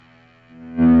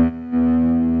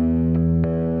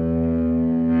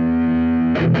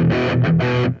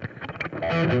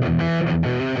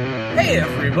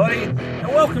everybody, and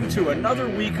welcome to another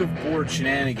week of Bored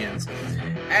Shenanigans.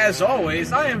 As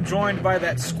always, I am joined by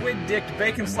that squid-dicked,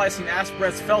 bacon-slicing,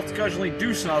 ass-breath, felt-guzzling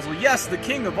douche nozzle. Yes, the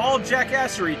king of all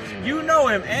jackassery. You know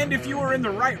him, and if you were in the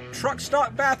right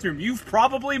truck-stop bathroom, you've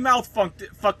probably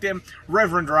mouth-fucked him,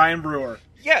 Reverend Ryan Brewer.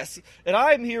 Yes, and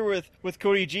I'm here with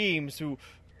Cody James, who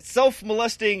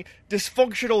self-molesting,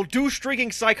 dysfunctional,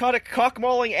 douche-drinking, psychotic,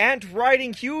 cock-mauling,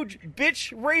 ant-riding, huge,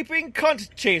 bitch-raping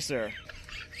cunt chaser.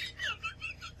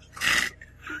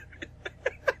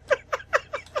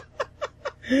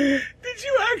 Did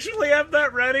you actually have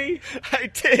that ready? I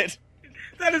did.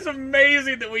 That is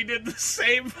amazing that we did the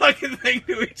same fucking thing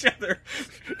to each other.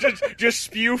 Just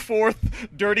spew forth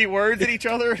dirty words at each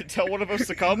other until one of us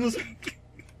succumbs.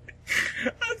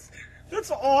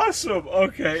 That's awesome.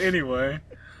 Okay, anyway.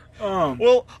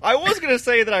 Well, I was gonna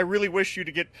say that I really wish you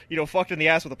to get, fucked in the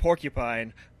ass with a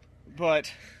porcupine,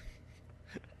 but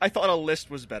I thought a list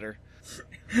was better.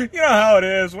 You know how it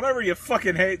is. Whenever you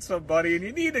fucking hate somebody and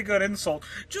you need a good insult,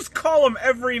 just call them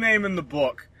every name in the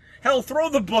book. Hell, throw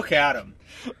the book at them.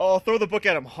 Oh, throw the book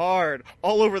at them hard,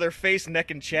 all over their face,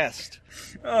 neck, and chest.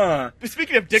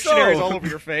 Speaking of dictionaries all over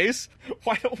your face,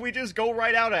 why don't we just go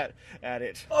right out at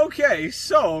it? Okay,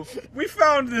 so, we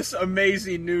found this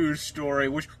amazing news story,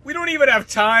 which we don't even have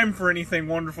time for anything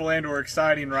wonderful and or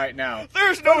exciting right now.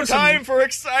 There's no time for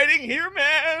exciting here,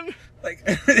 man!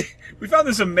 We found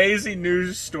this amazing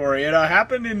news story. It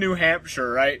happened in New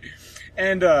Hampshire, right?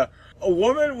 And a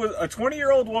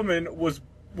 20-year-old woman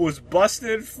was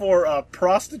busted for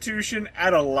prostitution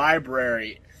at a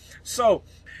library. So,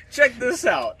 check this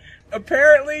out.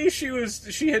 Apparently,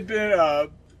 she had been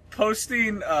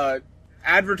posting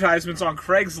advertisements on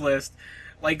Craigslist,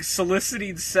 like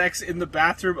soliciting sex in the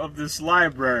bathroom of this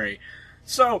library.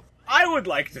 So, I would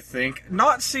like to think,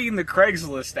 not seeing the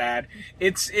Craigslist ad,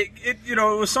 it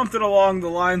was something along the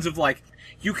lines of like,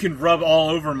 you can rub all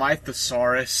over my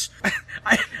thesaurus.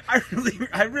 I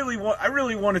really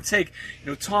want to take,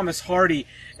 Thomas Hardy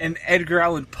and Edgar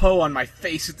Allan Poe on my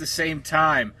face at the same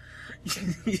time.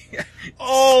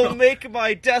 Make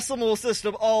my decimal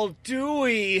system all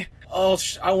dewy.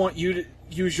 I want you to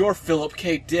use your Philip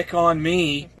K. Dick on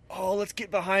me. Oh, let's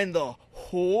get behind the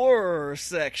horror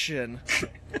section.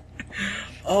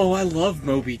 Oh, I love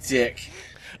Moby Dick.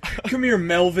 Come here,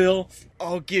 Melville.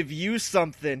 I'll give you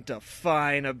something to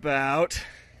whine about.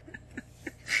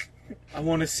 I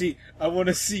want to see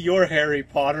your Harry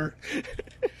Potter.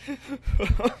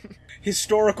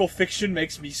 Historical fiction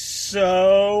makes me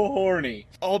so horny.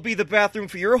 I'll be the bathroom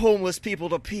for your homeless people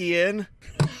to pee in.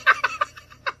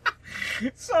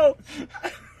 So,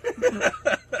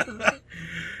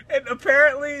 and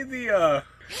apparently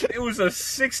it was a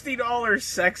 $60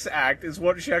 sex act is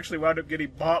what she actually wound up getting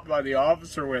bopped by the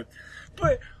officer with.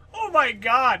 But, oh my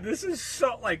god, this is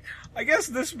so, I guess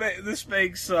this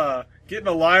makes, getting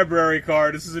a library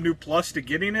card, this is a new plus to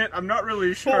getting it. I'm not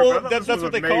really sure. Well, that's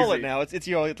what they call it now. It's it's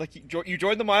like you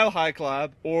join the Mile High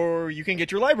Club, or you can get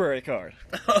your library card.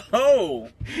 Oh!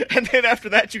 And then after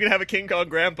that, you can have a King Kong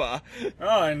Grandpa.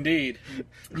 Oh, indeed.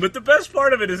 But the best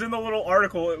part of it is in the little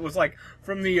article, it was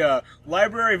from the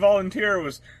library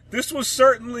volunteer, this was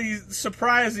certainly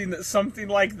surprising that something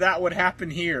like that would happen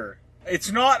here. It's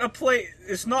not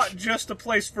just a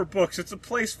place for books, it's a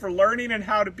place for learning and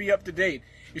how to be up to date.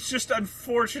 It's just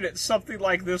unfortunate something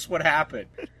like this would happen.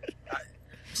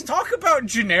 Talk about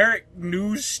generic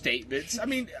news statements. I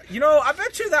mean, I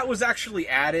bet you that was actually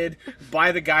added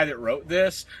by the guy that wrote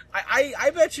this.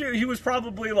 I bet you he was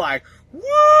probably like,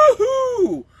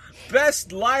 woohoo!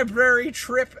 Best library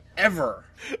trip ever.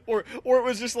 Or it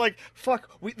was just like, fuck,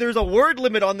 there's a word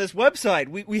limit on this website.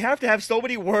 We have to have so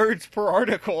many words per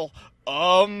article.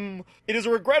 It is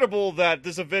regrettable that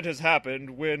this event has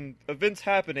happened when events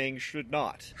happening should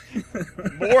not.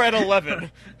 More at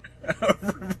 11.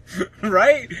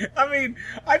 Right? I mean,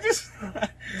 I just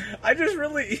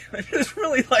really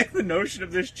like the notion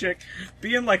of this chick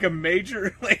being like a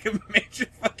major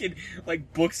fucking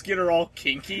books get her all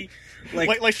kinky.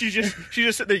 Like she's just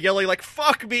sitting there yelling like,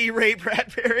 fuck me, Ray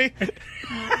Bradbury.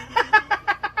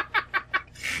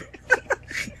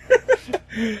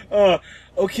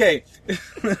 Okay.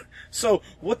 So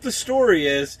what the story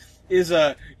is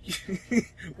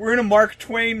we're in a Mark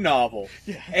Twain novel.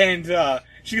 Yeah. And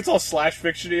she gets all slash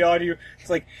fiction-y on you. It's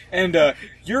like, and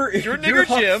you're Nigger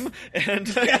Huck Jim, and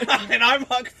yeah, and I'm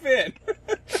Huck Finn.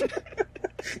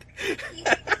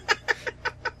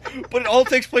 But it all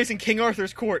takes place in King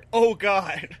Arthur's court. Oh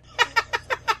God.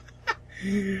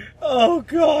 Oh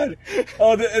God.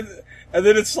 Oh, And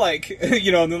then it's like, and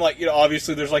then like,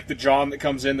 obviously there's like the John that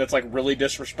comes in that's like really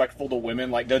disrespectful to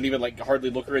women, like doesn't even like hardly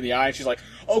look her in the eye, and she's like,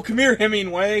 "Oh, come here,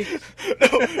 Hemingway."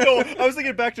 No, I was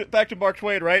thinking back to Mark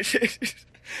Twain, right?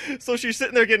 So she's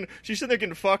sitting there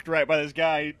getting fucked, right, by this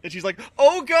guy, and she's like,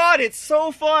 "Oh God, it's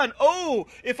so fun! Oh,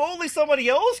 if only somebody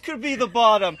else could be the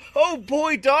bottom! Oh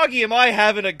boy, doggy, am I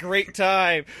having a great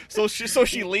time!" So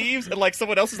she leaves, and like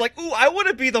someone else is like, "Ooh, I want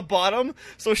to be the bottom!"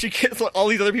 So she gets all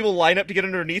these other people line up to get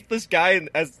underneath this guy, and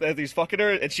as he's fucking her,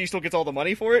 and she still gets all the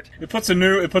money for it. It puts a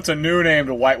new name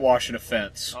to whitewash an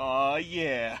offense. Aw,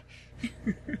 yeah.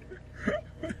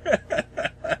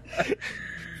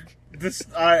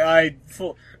 I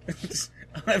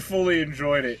fully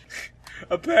enjoyed it.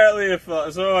 Apparently,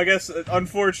 I guess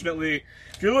unfortunately,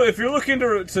 if you're looking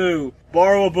to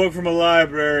borrow a book from a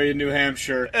library in New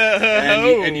Hampshire,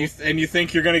 and you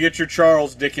think you're going to get your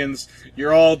Charles Dickens,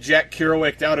 you're all Jack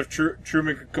Kerouac out of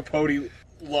Truman Capote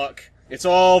luck. It's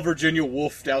all Virginia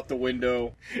Woolfed out the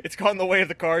window. It's gone the way of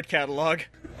the card catalog.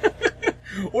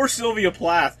 Or Sylvia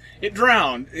Plath. It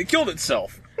drowned. It killed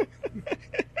itself.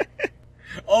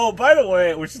 Oh, by the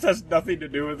way, which has nothing to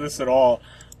do with this at all,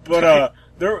 but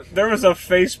there was a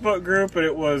Facebook group, and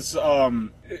it was for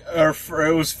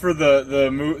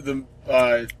the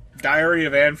Diary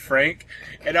of Anne Frank,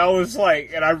 and I was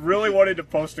like, and I really wanted to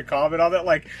post a comment on that,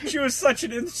 like, she was such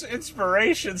an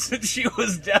inspiration since she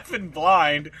was deaf and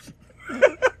blind.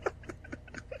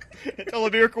 Tell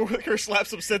a miracle worker slap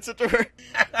some sense into her.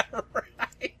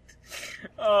 Right.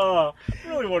 Oh, I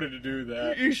really wanted to do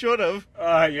that. You should have.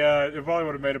 Yeah, it probably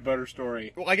would have made a better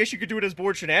story. Well, I guess you could do it as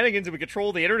board shenanigans and we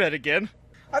control the internet again.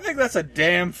 I think that's a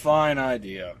damn fine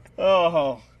idea.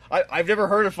 Oh, I've never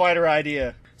heard a finer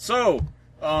idea. So,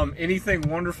 anything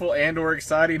wonderful and or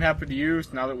exciting happened to you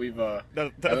now that we've got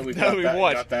that out of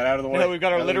the way? Now that we've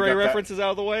got our literary references out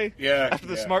of the way? Yeah. After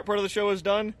the smart part of the show is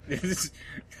done?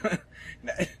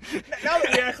 Now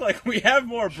that we act like we have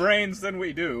more brains than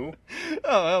we do.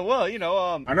 Oh, well,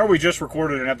 I know we just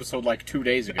recorded an episode like 2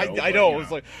 days ago. I know. It's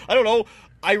like, I don't know.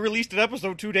 I released an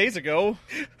episode 2 days ago.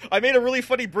 I made a really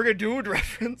funny Brigadoon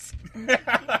reference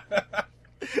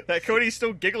that Cody's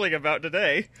still giggling about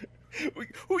today.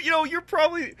 You're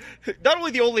probably not only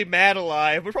the only man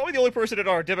alive, but probably the only person in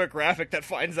our demographic that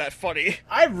finds that funny.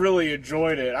 I really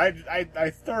enjoyed it. I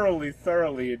thoroughly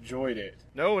enjoyed it.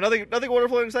 No, nothing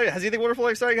wonderful and exciting. Has anything wonderful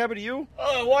and exciting happened to you?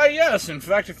 Why, yes. In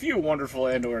fact, a few wonderful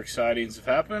and/or excitings have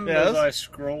happened as I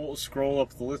scroll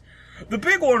up the list. The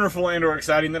big wonderful and/or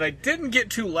exciting that I didn't get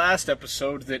to last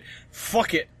episode that,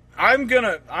 fuck it, I'm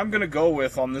gonna go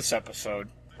with on this episode.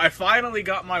 I finally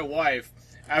got my wife,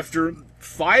 after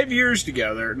 5 years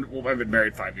together, well, I've been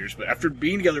married 5 years, but after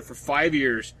being together for 5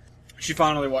 years, she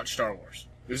finally watched Star Wars.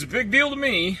 It was a big deal to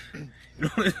me.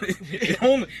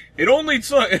 It only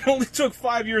took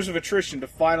 5 years of attrition to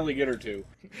finally get her to.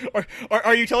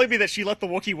 Are you telling me that she let the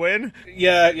Wookiee win?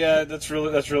 Yeah, that's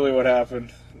really what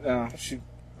happened. She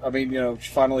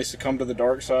finally succumbed to the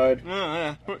dark side.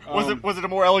 Was it a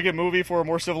more elegant movie for a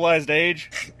more civilized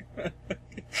age?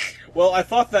 Well, I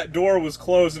thought that door was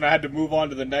closed and I had to move on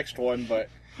to the next one, but...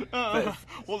 well,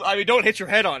 I mean, don't hit your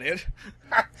head on it.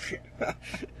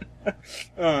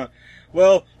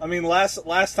 Well, I mean,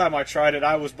 last time I tried it,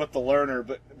 I was but the learner,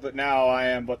 but now I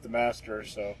am but the master,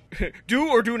 so... Do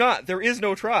or do not, there is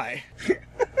no try.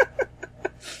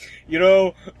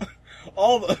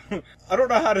 I don't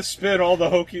know how to spin all the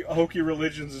hokey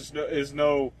religions is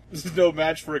no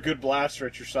match for a good blaster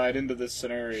at your side into this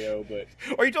scenario, but...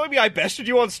 Are you telling me I bested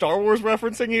you on Star Wars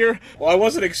referencing here? Well, I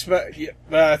wasn't I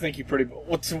think you pretty...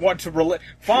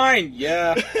 Fine,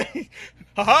 yeah.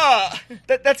 Haha!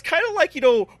 That's kind of like,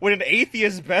 when an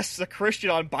atheist bests a Christian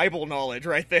on Bible knowledge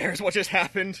right there is what just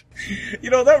happened.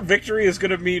 That victory is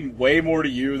going to mean way more to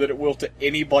you than it will to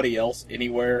anybody else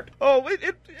anywhere. Oh,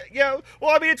 yeah.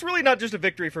 Well, I mean, it's really not just a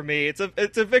victory for me. It's a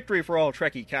victory for all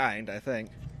Trekkie kind, I think.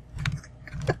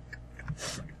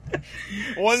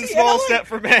 One small step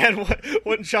for man,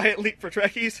 one giant leap for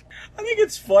Trekkies. I think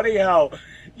it's funny how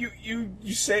you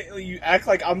act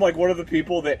like I'm like one of the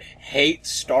people that hate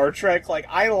Star Trek. Like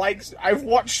I've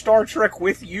watched Star Trek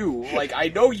with you. Like I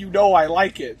know I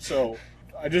like it, so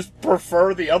I just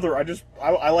prefer the other. I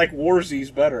like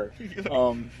Warsies better.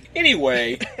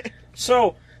 Anyway,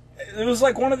 so it was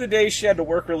like one of the days she had to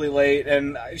work really late,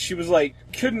 and she was like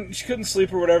couldn't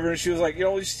sleep or whatever, and she was like,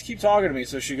 just keep talking to me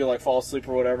so she could like fall asleep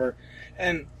or whatever.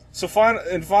 And so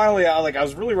finally, I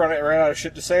was really ran out of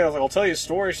shit to say. And I was like, I'll tell you a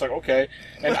story. She's like, okay.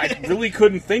 And I really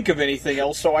couldn't think of anything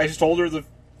else, so I just told her the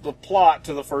plot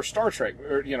to the first Star Trek,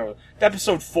 or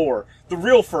episode 4, the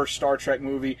real first Star Trek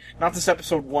movie, not this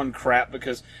episode 1 crap,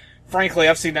 because frankly,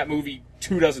 I've seen that movie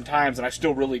 24 times, and I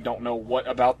still really don't know what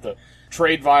about the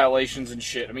trade violations and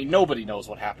shit. I mean, nobody knows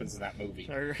what happens in that movie.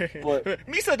 But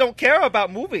Misa don't care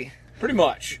about movie. pretty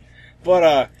much.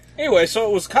 But anyway, so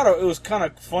it was kind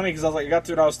of funny because I was like, I got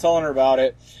to it, I was telling her about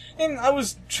it, and I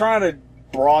was trying to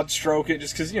broad stroke it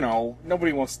just because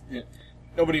nobody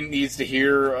needs to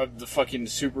hear of the fucking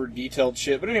super detailed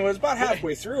shit. But anyway, it was about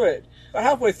halfway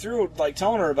through, like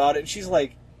telling her about it, and she's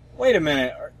like, "Wait a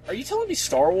minute, are you telling me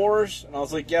Star Wars?" And I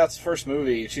was like, "Yeah, it's the first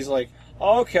movie." And she's like,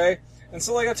 "Oh, okay." And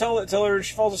so like I tell her, and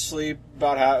she falls asleep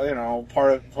about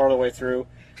part of the way through.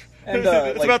 And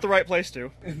it's about the right place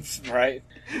too. Right.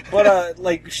 But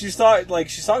she's talking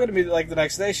to me like the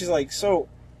next day. She's like,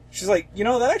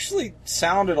 that actually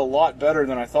sounded a lot better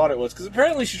than I thought it was, because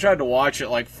apparently she tried to watch it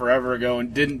like forever ago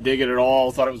and didn't dig it at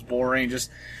all. Thought it was boring.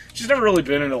 She's never really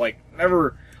been into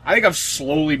I think I've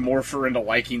slowly morphed her into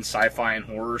liking sci-fi and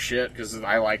horror shit because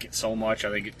I like it so much.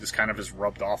 I think it just kind of has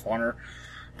rubbed off on her.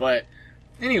 But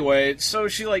anyway, so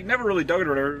she never really dug it or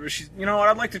whatever. But she's,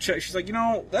 I'd like to check. She's like,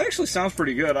 that actually sounds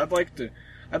pretty good. I'd like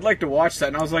to watch that.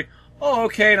 And I was like, oh,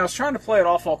 okay. And I was trying to play it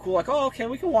off all cool, like, oh, okay,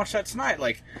 we can watch that tonight.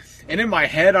 And in my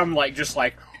head, I'm you're just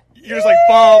like,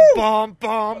 bum, bum,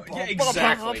 bum, yeah,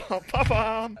 exactly. Bum, bum,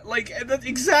 bum. That's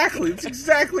exactly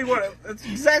what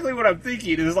I'm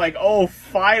thinking. Is like, oh,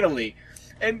 finally.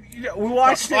 And we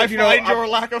watched it. I find your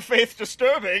lack of faith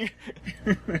disturbing.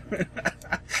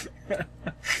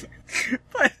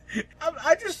 But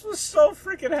I just was so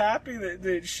freaking happy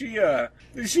that she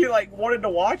wanted to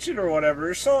watch it or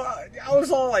whatever. So I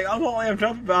was all amped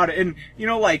up about it, and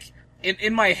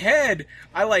in my head,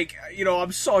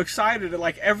 I'm so excited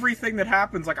at everything that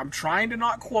happens. I'm trying to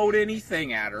not quote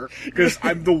anything at her because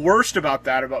I'm the worst about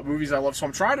movies I love. So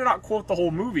I'm trying to not quote the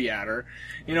whole movie at her.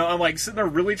 I'm sitting there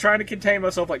really trying to contain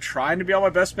myself, trying to be on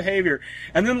my best behavior.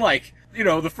 And then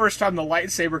the first time the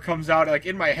lightsaber comes out,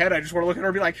 in my head, I just want to look at her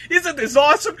and be like, isn't this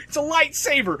awesome? It's a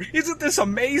lightsaber. Isn't this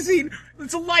amazing?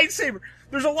 It's a lightsaber.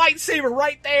 There's a lightsaber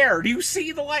right there. Do you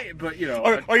see the light? But,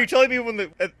 Are you telling me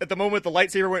when at the moment the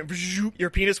lightsaber went, your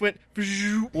penis went,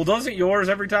 well, doesn't yours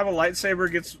every time a lightsaber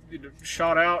gets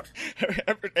shot out?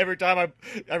 every time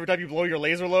you blow your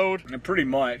laser load? Pretty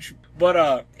much.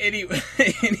 But,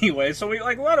 anyway, so we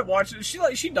wound up watching it.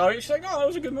 She dug it. She's like, oh, that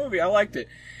was a good movie. I liked it.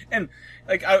 And,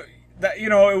 it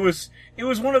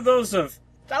was one of those of,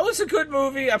 that was a good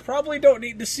movie. I probably don't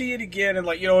need to see it again. And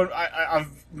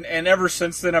and ever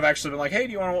since then I've actually been like, hey,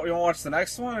 do you want to watch the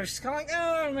next one? And she's kind of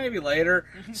like, maybe later.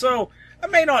 So I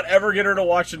may not ever get her to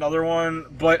watch another one,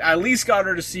 but I at least got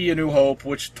her to see A New Hope,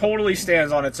 which totally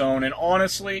stands on its own. And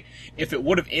honestly, if it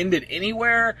would have ended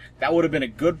anywhere, that would have been a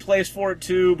good place for it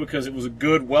too, because it was a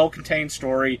good, well-contained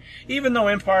story. Even though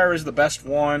Empire is the best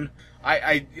one,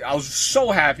 I was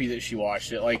so happy that she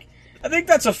watched it. I think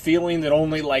that's a feeling that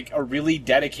only a really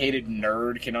dedicated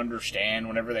nerd can understand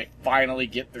whenever they finally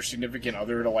get their significant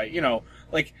other to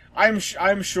I'm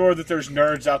sure that there's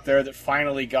nerds out there that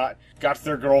finally got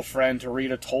their girlfriend to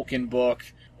read a Tolkien book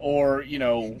or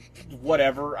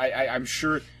whatever. I'm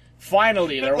sure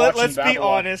finally they're watching Let's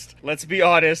Babylon. Let's be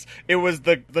honest. It was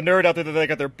the nerd out there that they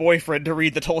got their boyfriend to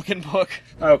read the Tolkien book.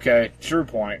 Okay, true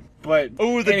point. But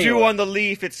oh, the anyway. dew on the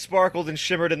leaf, it sparkled and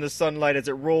shimmered in the sunlight as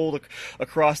it rolled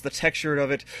across the texture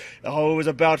of it. Oh, it was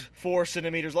about 4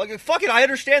 centimeters long. Fuck it, I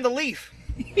understand the leaf.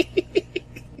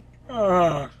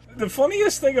 The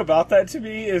funniest thing about that to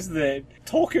me is that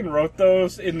Tolkien wrote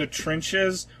those in the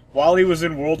trenches while he was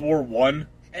in World War I.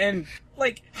 And,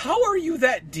 how are you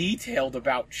that detailed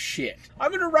about shit?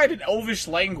 I'm gonna write an Elvish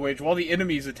language while the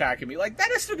enemy's attacking me. That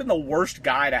has to have been the worst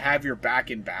guy to have your back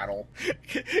in battle.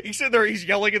 He's sitting there, he's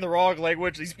yelling in the wrong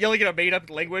language. He's yelling in a made-up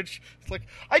language. It's like,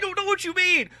 I don't know what you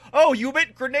mean! Oh, you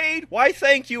meant grenade? Why,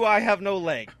 thank you, I have no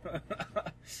leg.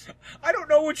 I don't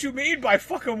know what you mean by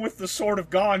fucking with the Sword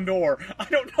of Gondor. I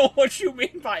don't know what you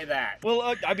mean by that.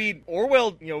 Well,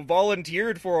 Orwell,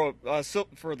 volunteered for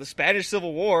the Spanish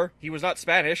Civil War. He was not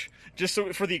Spanish, just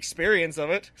for the experience of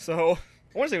it. So,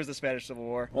 I want to say it was the Spanish Civil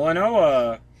War. Well, I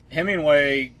know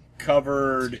Hemingway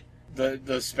covered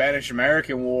the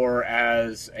Spanish-American War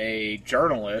as a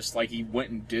journalist. He went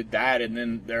and did that, and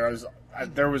then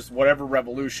there was whatever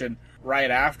revolution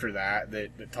right after that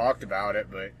talked about it,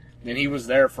 but then he was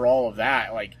there for all of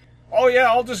that. Oh yeah,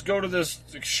 I'll just go to this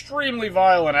extremely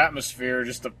violent atmosphere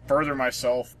just to further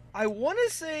myself. I want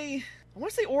to say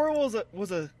Orwell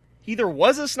either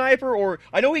was a sniper, or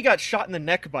I know he got shot in the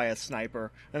neck by a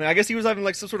sniper, and I guess he was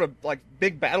having some sort of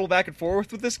big battle back and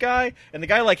forth with this guy, and the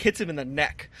guy hits him in the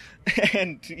neck,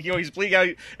 and he's bleeding out,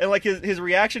 and his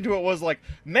reaction to it was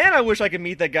man, I wish I could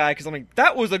meet that guy, because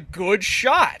that was a good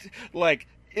shot.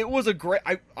 it was a great.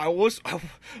 I want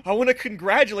to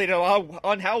congratulate him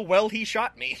on how well he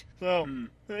shot me. So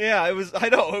yeah, it was. I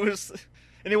know it was,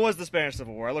 and it was the Spanish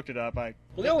Civil War. I looked it up. Well,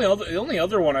 the only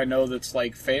other one I know that's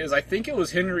like famous, I think it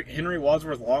was Henry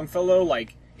Wadsworth Longfellow.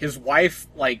 Like his wife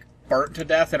like burnt to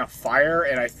death in a fire,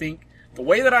 and I think the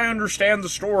way that I understand the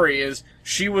story is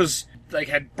she was like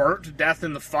had burnt to death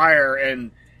in the fire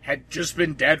and had just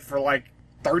been dead for like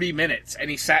 30 minutes, and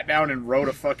he sat down and wrote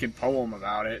a fucking poem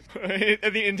about it.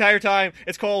 The entire time,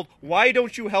 it's called "Why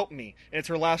Don't You Help Me?" And it's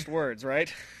her last words,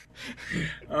 right?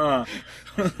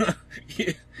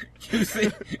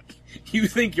 You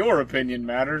think your opinion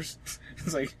matters?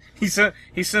 It's like he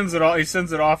sends it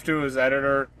off to his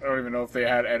editor. I don't even know if they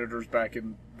had editors back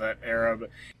in that era, but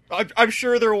I'm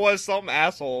sure there was some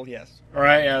asshole. Yes. All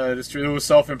right, yeah, that is true. Who was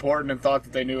self-important and thought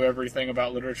that they knew everything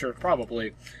about literature,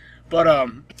 probably. But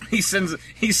he sends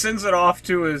it off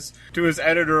to his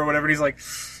editor or whatever, and he's like,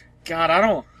 God, I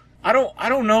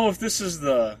don't know if this is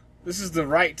the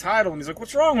right title. And he's like,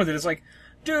 what's wrong with it? It's like,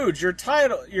 dude, your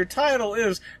title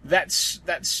is that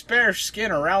spare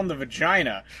skin around the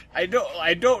vagina. I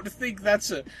don't think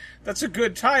that's a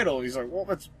good title. He's like, well,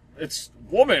 it's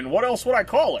woman. What else would I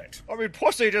call it? I mean,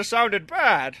 pussy just sounded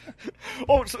bad.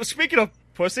 Oh, so speaking of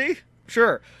pussy,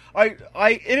 sure.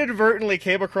 I inadvertently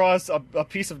came across a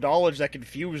piece of knowledge that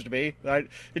confused me.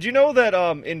 Did you know that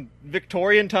in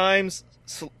Victorian times,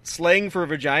 slang for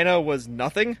vagina was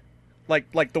nothing?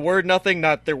 Like the word nothing,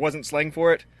 not there wasn't slang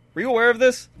for it. Were you aware of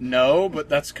this? No, but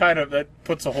that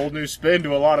puts a whole new spin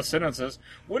to a lot of sentences.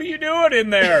 What are you doing in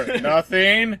there?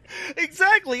 Nothing.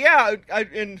 Exactly, yeah.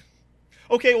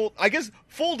 Okay, well, I guess,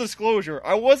 full disclosure,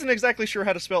 I wasn't exactly sure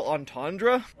how to spell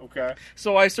entendre. Okay.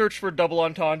 So I searched for double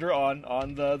entendre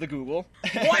on the Google.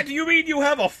 What, do you mean you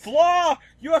have a flaw?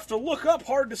 You have to look up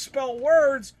hard-to-spell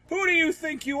words? Who do you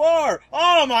think you are?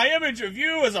 Oh, my image of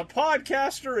you as a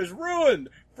podcaster is ruined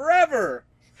forever.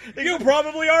 You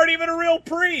probably aren't even a real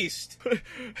priest.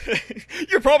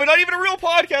 You're probably not even a real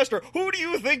podcaster. Who do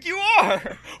you think you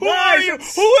are? Who Lies are you?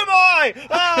 Who am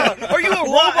I? Are you a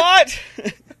robot?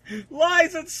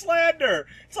 Lies and slander.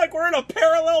 It's like we're in a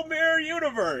parallel mirror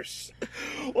universe.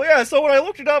 Well, yeah, so when I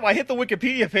looked it up, I hit the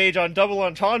Wikipedia page on double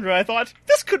entendre, and I thought,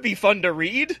 this could be fun to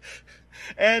read.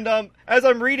 And as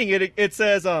I'm reading it, it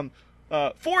says,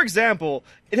 for example,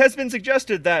 it has been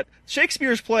suggested that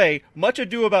Shakespeare's play, Much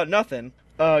Ado About Nothing,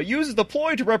 uses the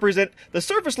ploy to represent the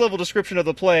surface-level description of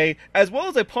the play, as well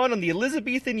as a pun on the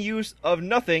Elizabethan use of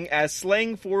nothing as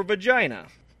slang for vagina.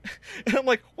 And I'm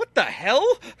like, what the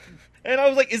hell? And I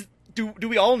was like, do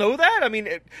we all know that? I mean,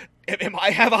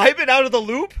 have I been out of the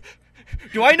loop?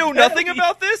 Do I know nothing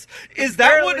about this? Is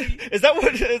that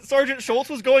what Sergeant Schultz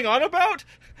was going on about?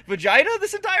 Vagina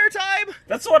this entire time?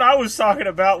 That's what I was talking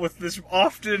about with this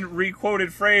often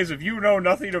re-quoted phrase of "you know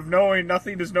nothing of knowing,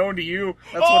 nothing is known to you."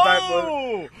 That's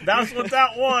what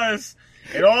that was.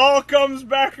 It all comes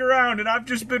back around, and I've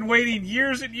just been waiting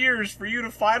years and years for you to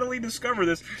finally discover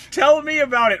this. Tell me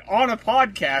about it on a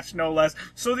podcast, no less,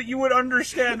 so that you would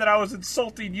understand that I was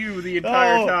insulting you the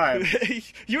entire time.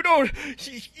 You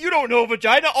don't know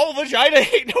vagina. All vagina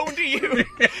ain't known to you.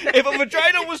 If a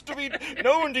vagina was to be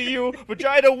known to you,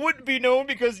 vagina wouldn't be known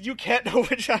because you can't know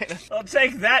vagina. I'll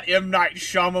take that, M. Night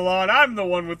Shyamalan. I'm the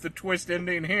one with the twist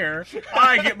ending here.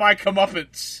 I get my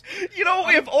comeuppance. You know,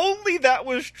 if only that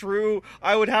was true,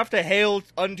 I would have to hail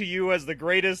unto you as the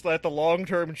greatest at the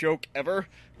long-term joke ever.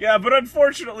 Yeah, but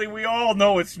unfortunately we all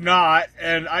know it's not,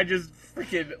 and I just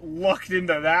freaking lucked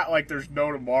into that like there's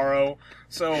no tomorrow.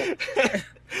 So I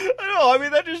know, I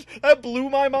mean that blew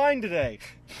my mind today.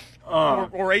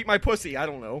 Or ate my pussy, I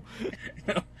don't know.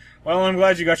 Well, I'm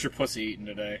glad you got your pussy eaten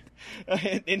today.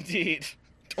 Indeed.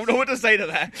 Don't know what to say to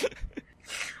that.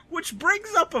 Which brings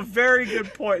up a very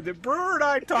good point that Brewer and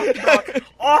I talked about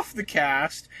off the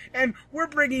cast, and we're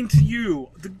bringing to you,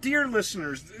 the dear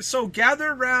listeners. So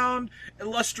gather round,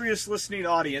 illustrious listening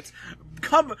audience.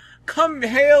 Come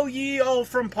hail ye all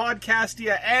from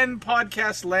Podcastia and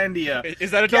Podcastlandia.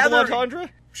 Is that a double entendre?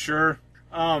 Sure.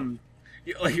 Why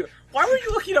were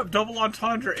you looking up double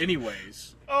entendre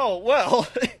anyways? Oh, well...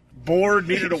 Bored,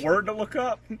 needed a word to look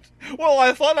up? Well,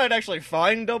 I thought I'd actually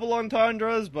find double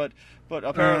entendres, but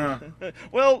apparently...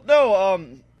 Well, no,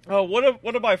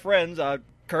 one of my friends,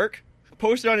 Kirk,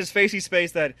 posted on his Facey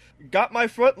Space that, got my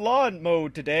front lawn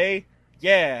mowed today,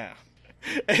 yeah.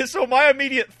 And so my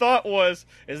immediate thought was,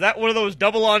 is that one of those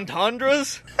double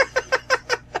entendres?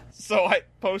 So I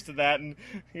posted that, and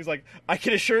he's like, I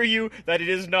can assure you that it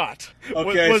is not,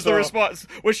 was the response.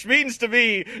 Which means to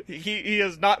me, he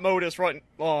has not mowed his front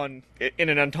lawn in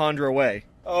an entendre way.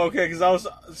 Okay, because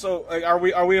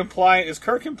are we implying, is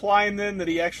Kirk implying then that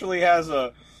he actually has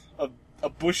a a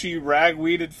bushy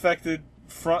ragweed infected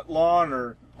front lawn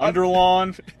or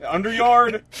underlawn,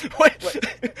 underyard.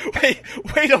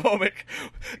 Wait a moment.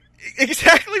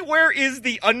 Exactly where is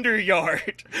the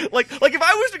underyard? Like if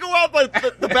I was to go out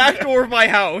the back door of my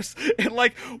house and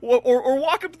or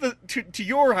walk up to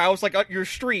your house, like your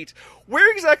street,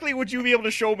 where exactly would you be able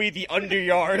to show me the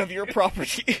underyard of your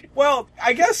property? Well,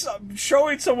 I guess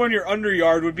showing someone your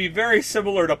underyard would be very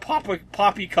similar to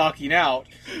poppycocking out,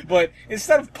 but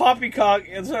instead of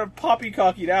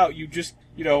poppycocking out, you just,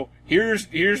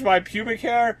 here's my pubic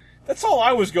hair. That's all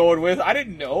I was going with. I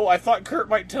didn't know. I thought Kurt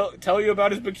might tell you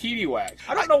about his bikini wax.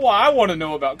 I don't know why I want to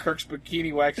know about Kirk's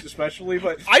bikini wax especially,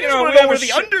 but I just want to know where the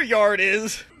underyard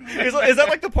is. Is that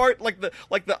like the part, like the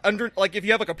under, like if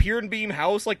you have like a pier and beam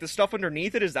house, like the stuff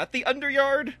underneath it, is that the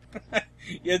underyard?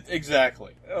 Yeah,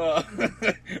 exactly.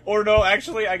 Or no,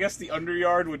 actually, I guess the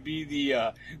underyard would be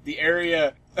the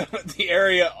area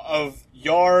of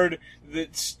yard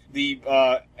that's the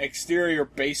exterior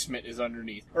basement is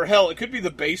underneath. Or hell, it could be the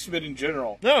basement in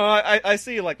general. No, I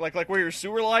see, like where your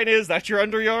sewer line is, that's your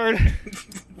underyard?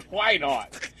 Why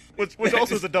not? Which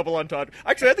also is a double entendre.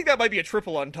 Actually, I think that might be a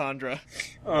triple entendre.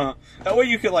 That way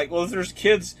you could,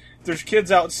 if there's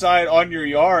kids outside on your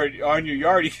yard,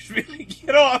 you could be like,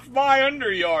 get off my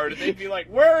underyard. And they'd be like,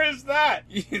 where is that?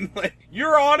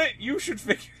 You're on it, you should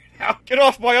figure it out. Get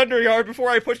off my underyard before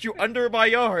I put you under my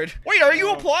yard. Wait, are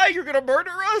you implying you're gonna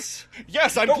murder us?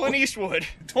 Yes, I'm Clint Eastwood.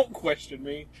 Don't question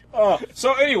me.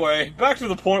 So anyway, back to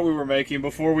the point we were making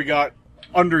before we got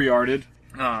underyarded.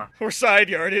 Or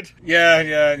side-yarded.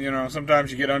 Yeah,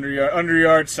 sometimes you get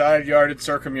underyard, side-yarded,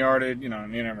 circumyarded, you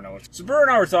never know. So Burr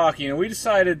and I were talking, and we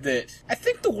decided that I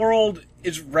think the world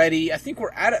is ready. I think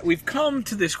we've come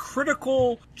to this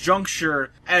critical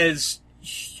juncture as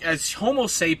Homo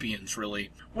sapiens, really,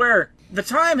 where the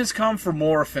time has come for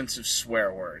more offensive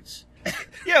swear words.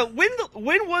 Yeah, when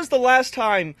was the last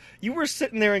time you were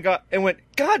sitting there and went,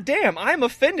 God damn, I'm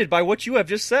offended by what you have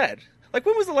just said? Like,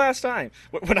 when was the last time?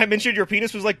 When I mentioned your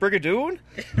penis was like Brigadoon?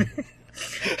 It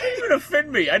didn't even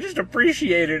offend me. I just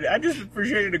appreciated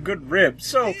a good rib.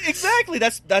 So exactly,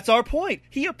 that's our point.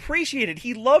 He appreciated,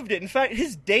 he loved it. In fact,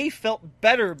 his day felt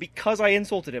better because I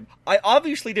insulted him. I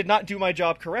obviously did not do my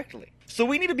job correctly. So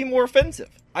we need to be more offensive.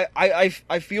 I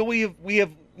feel we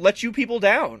have let you people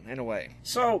down in a way.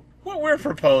 So what we're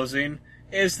proposing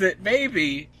is that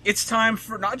maybe it's time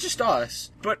for not just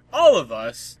us, but all of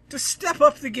us to step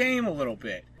up the game a little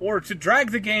bit, or to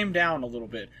drag the game down a little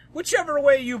bit, whichever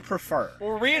way you prefer.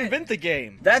 Or reinvent the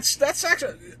game. That's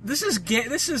actually this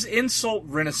is insult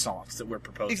renaissance that we're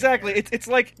proposing. Exactly, it's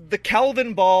like the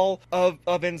Calvin ball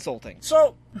of insulting.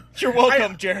 So you're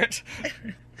welcome, Jarrett.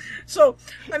 So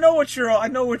I know what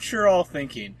you're all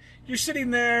thinking. You're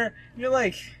sitting there, and you're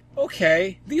like,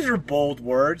 okay, these are bold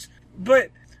words,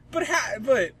 but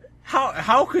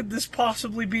how could this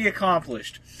possibly be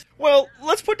accomplished? Well,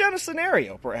 let's put down a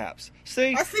scenario, perhaps.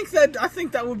 See, I think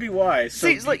that would be wise. So,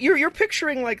 see, it's like you're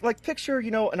picturing picture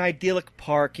an idyllic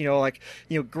park,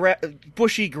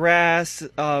 bushy grass,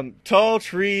 tall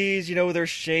trees, with their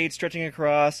shade stretching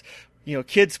across.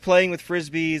 Kids playing with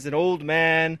frisbees, an old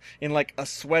man in a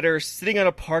sweater sitting on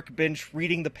a park bench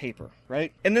reading the paper,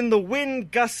 right? And then the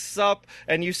wind gusts up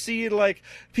and you see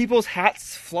people's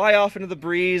hats fly off into the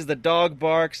breeze, the dog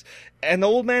barks, and the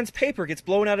old man's paper gets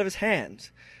blown out of his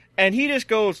hands. And he just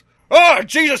goes, "Oh,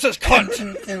 Jesus is cunt!"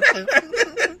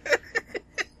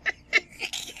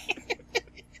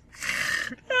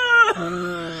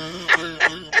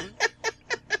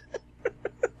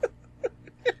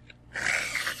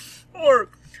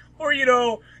 Or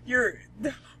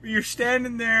you're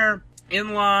standing there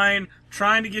in line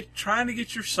trying to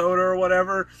get your soda or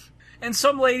whatever, and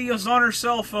some lady is on her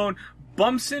cell phone,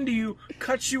 bumps into you,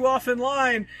 cuts you off in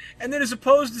line, and then as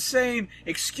opposed to saying,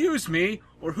 "Excuse me,"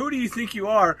 or "Who do you think you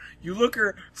are?" you look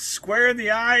her square in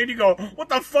the eye and you go, "What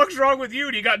the fuck's wrong with you?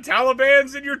 Do you got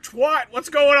Talibans in your twat? What's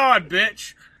going on,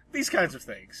 bitch?" These kinds of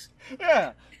things.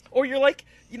 Yeah. Or you're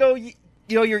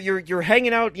you're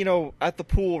hanging out, at the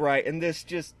pool, right? And this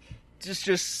just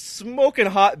smoking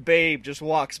hot babe just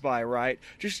walks by, right?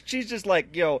 She's just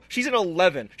she's an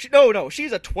 11.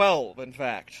 She's a 12, in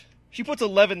fact. She puts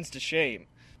 11s to shame,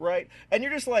 right? And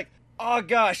you're just like, oh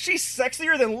gosh, she's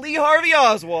sexier than Lee Harvey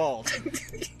Oswald.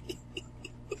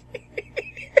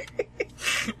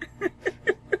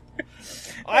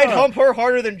 I'd hump her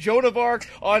harder than Joan of Arc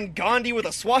on Gandhi with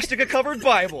a swastika-covered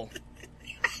Bible.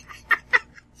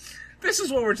 This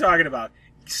is what we're talking about.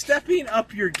 Stepping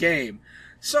up your game.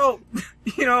 So,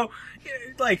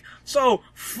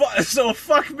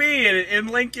 fuck me in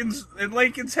Lincoln's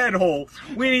head hole.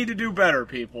 We need to do better,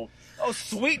 people. Oh,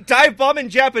 sweet dive bomb in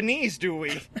Japanese, do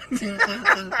we? Did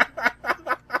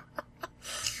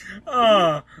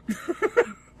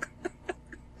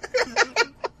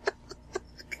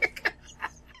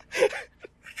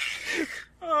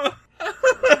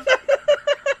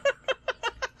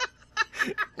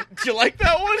you like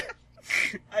that one?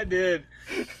 I did.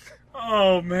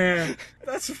 Oh, man.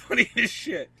 That's funny as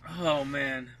shit. Oh,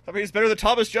 man. I mean, it's better than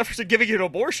Thomas Jefferson giving you an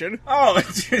abortion. Oh,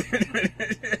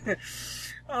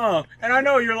 oh, and I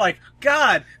know you're like,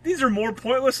 God, these are more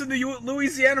pointless than the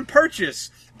Louisiana Purchase.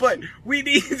 But we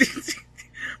need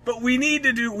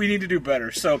to do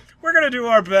better. So we're gonna do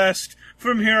our best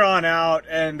from here on out,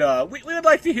 and we would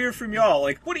like to hear from y'all.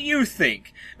 Like, what do you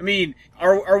think? I mean,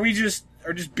 are we just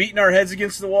beating our heads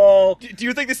against the wall? Do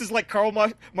you think this is like Karl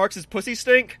Marx's pussy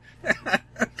stink?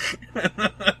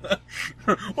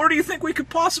 Or do you think we could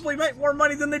possibly make more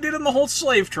money than they did in the whole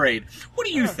slave trade? What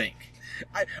do you think?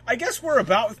 I guess we're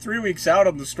about 3 weeks out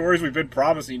on the stories we've been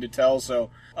promising to tell, so,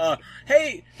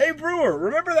 hey Brewer,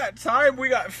 remember that time we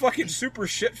got fucking super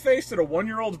shit-faced at a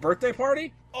 1-year-old's birthday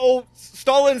party? Oh,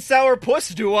 Stalin sour puss,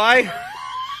 do I?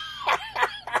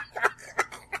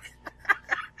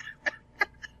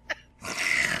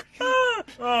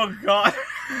 Oh, God.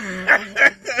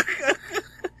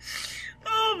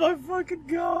 Oh, my fucking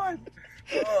God.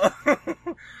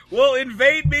 Well,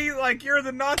 invade me like you're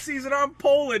the Nazis and I'm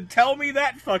Poland. Tell me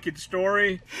that fucking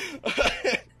story.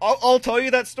 I'll tell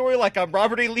you that story like I'm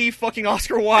Robert E. Lee fucking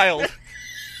Oscar Wilde.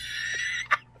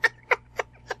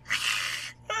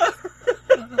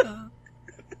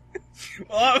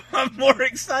 Well, I'm more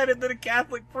excited than a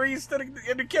Catholic priest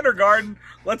in a kindergarten.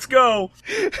 Let's go.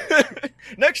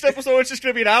 Next episode, it's just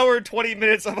going to be an hour and 20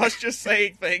 minutes of us just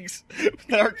saying things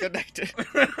that aren't connected.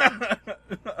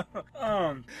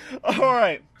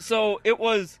 Alright, so it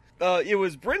was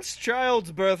Brent's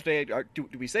child's birthday. Do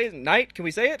we say it night? Can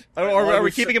we say it? Are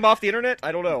we keeping him off the internet?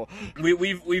 I don't know.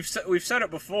 We've said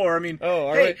it before. I mean,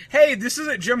 right. Hey, this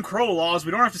isn't Jim Crow laws.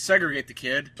 We don't have to segregate the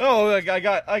kid. Oh, I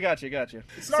got you.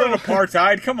 It's not an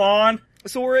apartheid. Come on.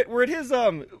 So we're at his,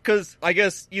 because I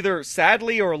guess either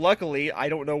sadly or luckily, I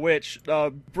don't know which,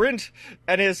 Brent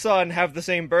and his son have the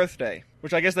same birthday.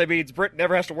 Which I guess that means Brent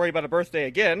never has to worry about a birthday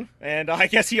again, and I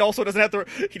guess he also doesn't have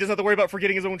to worry about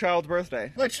forgetting his own child's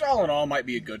birthday. Which all in all might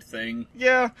be a good thing.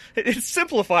 Yeah, it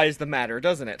simplifies the matter,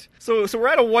 doesn't it? So we're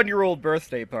at a 1-year-old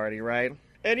birthday party, right?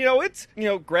 And, it's,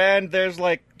 grand. There's,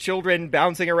 like, children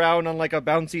bouncing around on, like, a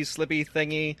bouncy, slippy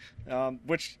thingy,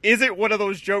 which isn't one of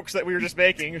those jokes that we were just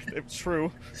making. It's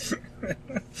true.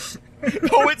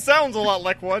 Oh, it sounds a lot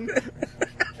like one.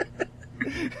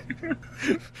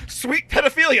 Sweet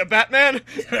pedophilia, Batman!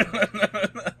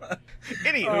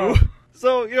 Anywho,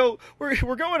 so,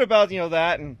 we're going about,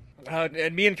 that, and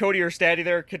me and Cody are standing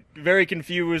there very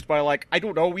confused by, like, I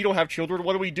don't know, we don't have children,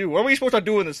 what do we do? What are we supposed to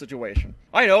do in this situation?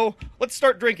 I know, let's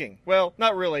start drinking. Well,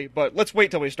 not really, but let's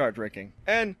wait till we start drinking.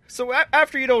 And so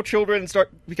after, children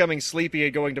start becoming sleepy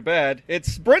and going to bed,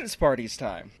 it's Brent's party's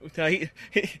time.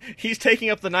 He's taking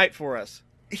up the night for us.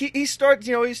 He starts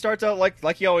out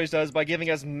like he always does by giving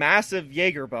us massive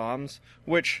Jaeger bombs,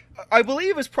 which I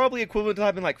believe is probably equivalent to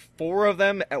having like 4 of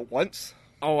them at once.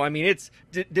 Oh, I mean,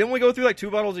 didn't we go through like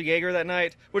 2 bottles of Jaeger that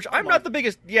night? Which I'm not the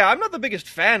biggest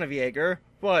fan of Jaeger,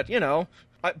 but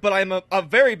but I'm a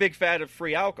very big fan of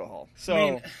free alcohol. So,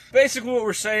 I mean, basically what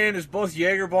we're saying is both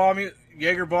Jaeger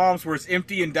bombs were as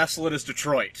empty and desolate as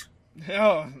Detroit.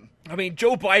 Oh, I mean,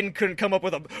 Joe Biden couldn't come up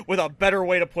with a better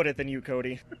way to put it than you,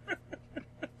 Cody.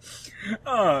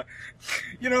 But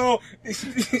it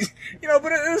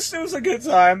was a good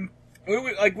time.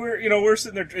 We're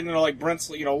sitting there, like Brent's,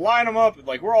 line them up,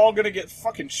 like we're all gonna get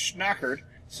fucking schnackered.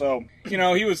 So, he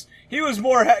was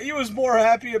more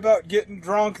happy about getting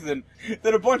drunk than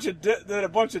a bunch of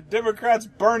Democrats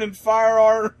burning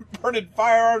firearms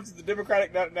at the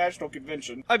Democratic National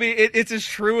Convention. I mean, it's as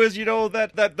true as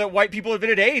that white people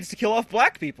invented AIDS to kill off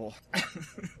black people.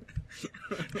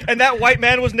 And that white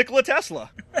man was Nikola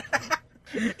Tesla.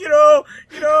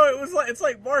 It's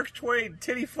like Mark Twain,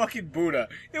 titty fucking Buddha.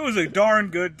 It was a darn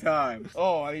good time.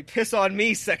 Oh, I mean, piss on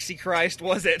me, sexy Christ,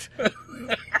 was it?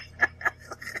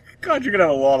 God, you're gonna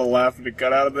have a lot of laughing to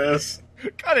cut out of this.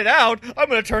 Cut it out? I'm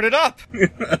gonna turn it up.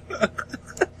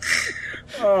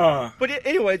 But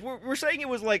anyways, we're saying it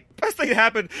was like best thing that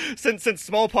happened since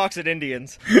smallpox and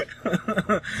Indians.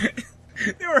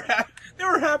 They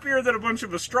were happier than a bunch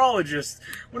of astrologists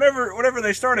whenever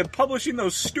they started publishing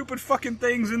those stupid fucking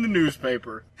things in the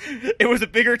newspaper. It was a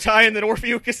bigger time than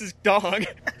Orpheus's dog.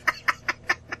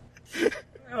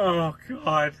 Oh,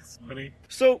 God. That's funny.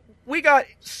 So, we got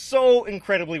so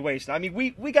incredibly wasted. I mean,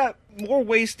 we got more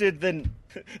wasted than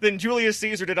Julius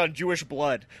Caesar did on Jewish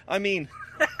blood. I mean,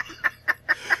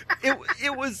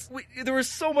 there was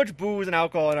so much booze and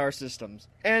alcohol in our systems,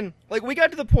 and like we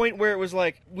got to the point where it was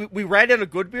like we ran out of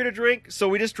good beer to drink, so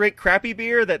we just drank crappy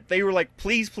beer that they were like,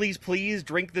 please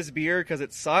drink this beer because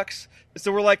it sucks.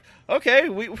 So we're like, okay,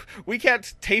 we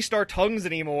can't taste our tongues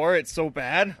anymore, it's so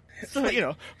bad. So, you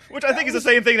know, which I think is the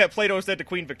same thing that Plato said to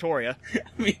Queen Victoria.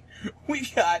 I mean, we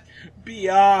got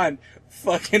beyond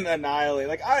fucking annihilated.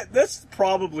 Like, that's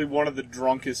probably one of the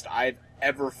drunkest I've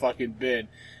ever fucking been.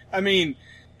 I mean,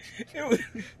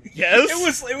 yes, yes,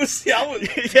 it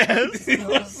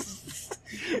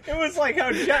was like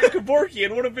how Jack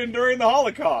Kevorkian would have been during the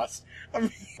Holocaust.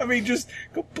 I mean, just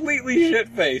completely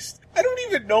shit-faced. I don't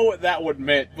even know what that would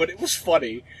meant, but it was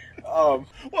funny. Well,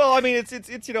 I mean,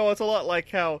 it's you know, it's a lot like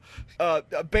how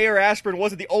Bayer aspirin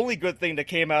wasn't the only good thing that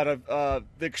came out of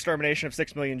the extermination of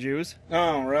 6 million Jews.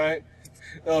 Oh, right.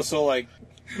 Oh, so like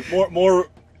more.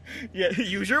 Yeah,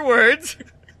 use your words.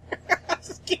 I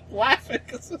just keep laughing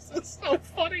because this is so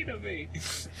funny to me.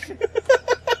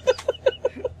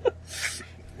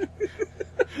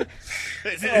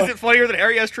 Is it funnier than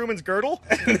Harry S. Truman's girdle?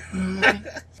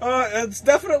 It's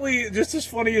definitely just as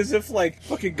funny as if, like,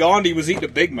 fucking Gandhi was eating a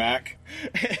Big Mac.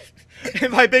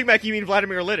 And by Big Mac, you mean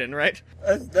Vladimir Lenin, right?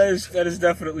 That is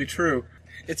definitely true.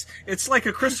 It's like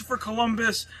a Christopher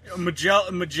Columbus,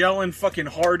 Magellan fucking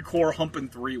hardcore humping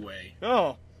three-way.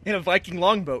 Oh, in a Viking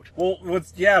longboat. Well,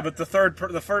 but the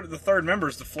third member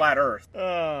is the flat Earth.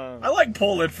 I like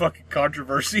pulling fucking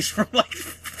controversies from like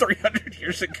 300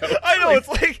 years ago. I know, it's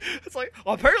like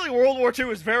well, apparently World War II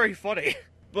is very funny.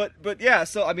 But yeah,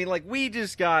 so I mean, like we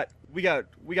got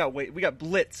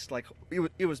blitzed. Like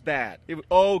it was bad.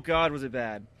 Oh God, was it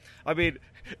bad? I mean,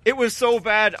 it was so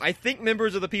bad. I think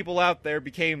members of the people out there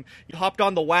hopped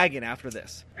on the wagon after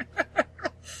this.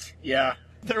 Yeah.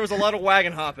 There was a lot of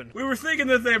wagon hopping. We were thinking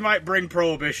that they might bring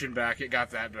Prohibition back. It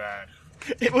got that bad.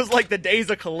 It was like the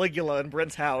days of Caligula in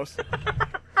Brent's house.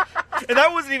 And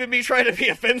that wasn't even me trying to be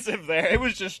offensive there. It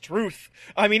was just truth.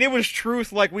 I mean, it was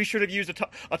truth like we should have used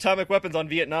atomic weapons on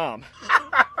Vietnam.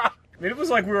 I mean, it was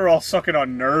like we were all sucking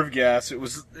on nerve gas. It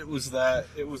was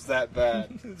that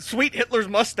bad. Sweet Hitler's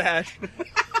mustache.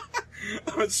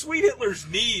 But Sweet Hitler's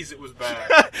knees, it was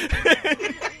bad.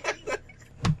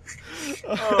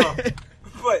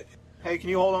 But, hey, can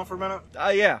you hold on for a minute?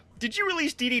 Yeah. Did you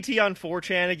release DDT on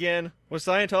 4chan again? Was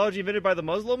Scientology invented by the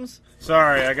Muslims?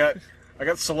 Sorry, I got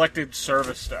selected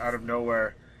service out of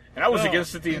nowhere, and I was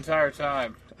against it the entire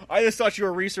time. I just thought you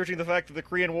were researching the fact that the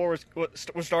Korean War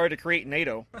was started to create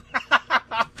NATO.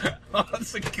 Oh,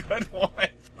 that's a good one.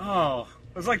 Oh,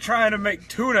 it was like trying to make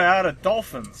tuna out of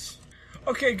dolphins.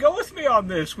 Okay, go with me on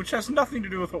this, which has nothing to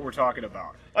do with what we're talking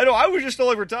about. I know, I was just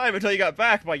stalling for time until you got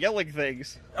back by yelling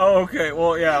things. Oh, okay,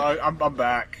 well, yeah, I'm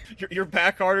back. You're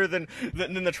back harder than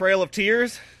the Trail of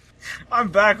Tears?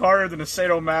 I'm back harder than a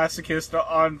sadomasochist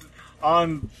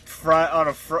on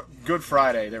Good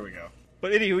Friday. There we go.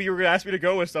 But anywho, you were going to ask me to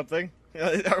go with something.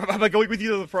 Am I going with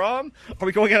you to the prom? Are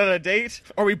we going out on a date?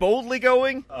 Are we boldly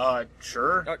going?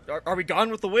 Sure. Are we gone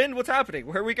with the wind? What's happening?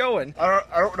 Where are we going? I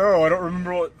don't know. I don't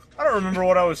remember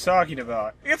what I was talking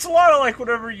about. It's a lot of like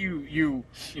whatever you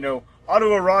know,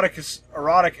 autoerotic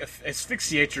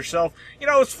asphyxiate yourself. You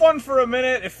know, it's fun for a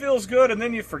minute, it feels good, and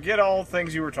then you forget all the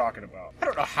things you were talking about. I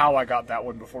don't know how I got that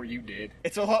one before you did.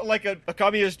 It's a lot like a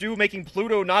communist Jew making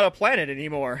Pluto not a planet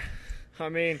anymore. I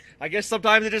mean, I guess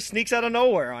sometimes it just sneaks out of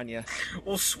nowhere on you.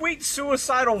 Well, sweet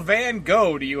suicidal Van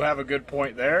Gogh, do you have a good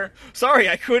point there? Sorry,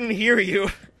 I couldn't hear you.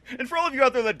 And for all of you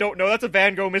out there that don't know, that's a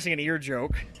Van Gogh missing an ear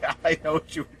joke. Yeah, I know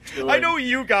what you were doing. I know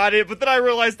you got it, but then I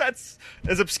realized that's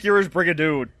as obscure as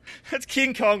Brigadoon. That's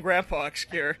King Kong Grandpa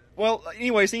obscure. Well,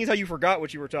 anyway, seeing as how you forgot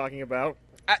what you were talking about,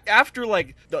 after,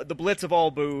 like, the blitz of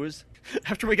all booze,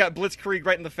 after we got blitzkrieg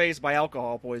right in the face by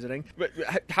alcohol poisoning,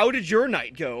 how did your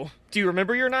night go? Do you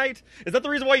remember your night? Is that the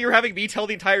reason why you're having me tell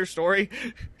the entire story?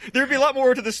 There'd be a lot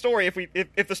more to the story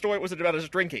if the story wasn't about us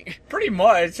drinking. Pretty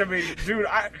much. I mean, dude,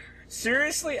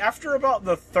 seriously, after about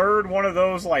the third one of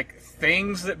those, like,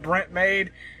 things that Brent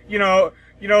made, you know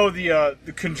the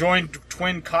conjoined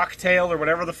twin cocktail or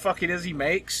whatever the fuck it is he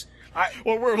makes.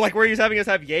 Where he's having us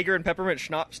have Jaeger and peppermint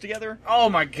schnapps together? Oh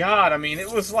my god, I mean, it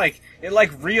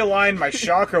realigned my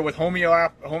chakra with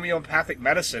homeopathic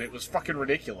medicine. It was fucking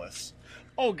ridiculous.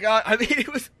 Oh god, I mean, it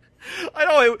was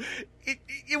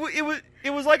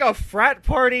like a frat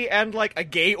party and like a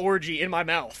gay orgy in my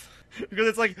mouth. Because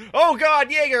it's like, oh god,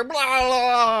 Jaeger, blah,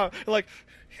 blah, blah. Like,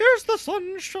 here's the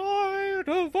sunshine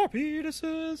of our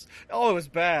penises. Oh, it was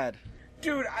bad.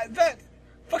 Dude, that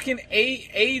fucking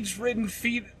AIDS-ridden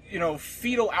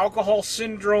fetal alcohol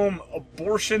syndrome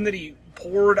abortion that he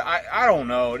poured. I don't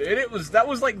know. That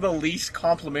was like the least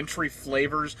complimentary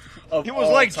flavors of It was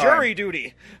all like time. jury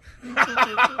duty.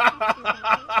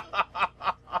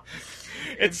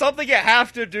 It's something you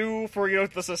have to do for,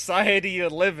 the society you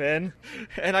live in.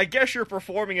 And I guess you're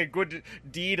performing a good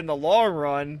deed in the long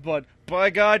run, but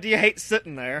by God, do you hate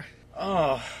sitting there?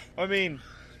 Oh. I mean,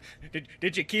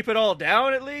 did you keep it all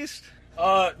down at least?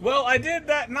 Well, I did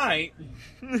that night,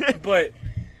 but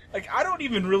I don't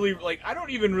even really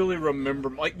remember.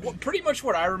 Pretty much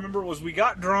what I remember was we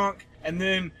got drunk, and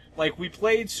then we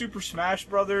played Super Smash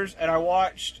Brothers, and I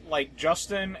watched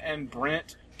Justin and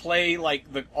Brent play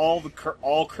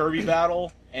all Kirby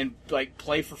Battle and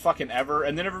play for fucking ever,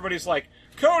 and then everybody's like,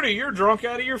 Cody, you're drunk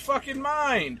out of your fucking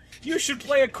mind. You should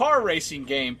play a car racing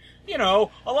game. A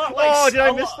lot like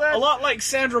a lot like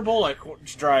Sandra Bullock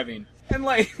was driving. And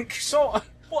I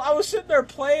was sitting there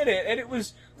playing it, and it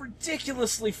was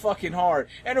ridiculously fucking hard.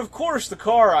 And of course, the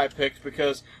car I picked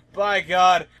because, by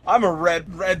God, I'm a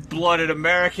red-blooded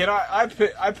American. I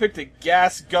picked a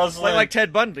gas guzzling, like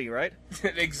Ted Bundy, right?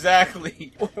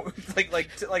 Exactly,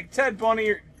 like Ted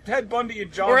Bundy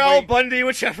and John. Or Al Wayne, Bundy,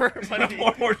 whichever. Bundy.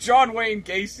 or John Wayne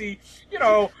Gacy.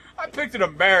 I picked an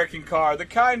American car, the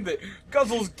kind that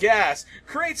guzzles gas,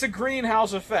 creates a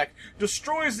greenhouse effect,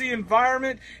 destroys the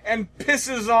environment, and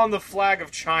pisses on the flag of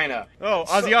China. Oh,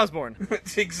 Ozzy Osbourne.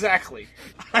 Exactly.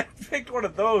 I picked one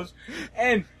of those,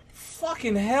 and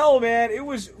fucking hell, man, it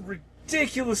was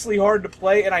ridiculously hard to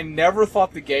play, and I never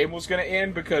thought the game was going to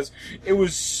end because I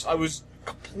was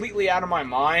completely out of my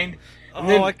mind. And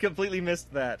then, I completely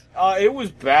missed that. It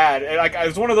was bad. And it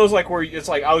was one of those where it's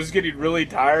I was getting really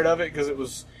tired of it because it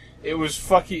was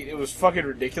fucking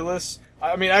ridiculous.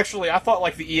 I mean, actually, I thought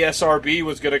the ESRB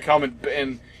was going to come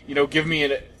and give me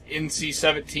an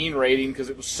NC-17 rating because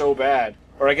it was so bad,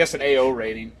 or I guess an AO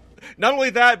rating. Not only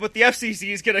that, but the FCC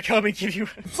is going to come and give you...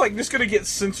 It's just going to get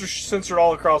censored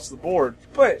all across the board.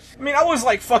 But, I mean, I was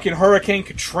like fucking Hurricane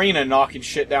Katrina knocking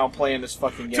shit down playing this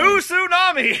fucking game. To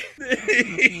tsunami!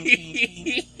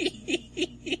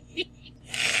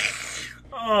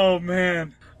 Oh,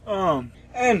 man.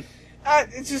 And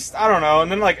it's just, I don't know.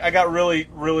 And then, I got really,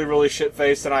 really, really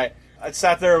shit-faced, and I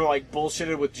sat there and,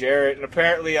 bullshitted with Jarrett, and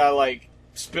apparently I,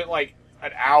 spent,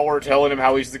 an hour telling him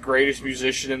how he's the greatest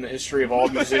musician in the history of all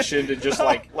musicians, and just,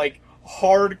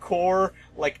 hardcore,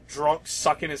 drunk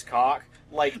sucking his cock.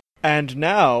 And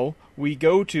now, we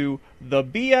go to the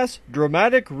BS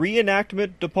Dramatic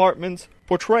Reenactment Department's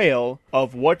portrayal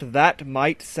of what that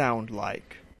might sound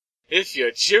like. If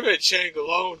you jimmy-jangle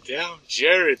on down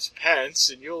Jared's pants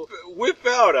and you'll whip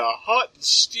out a hot and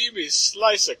steamy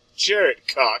slice of Jared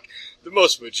cock, the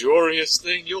most majorious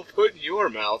thing you'll put in your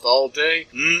mouth all day.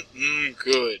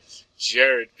 Good.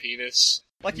 Jared penis.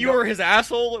 You were his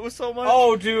asshole, it was so much?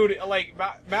 Oh, dude,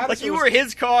 Madison you were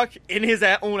his cock in his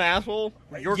own asshole?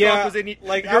 Your cock was in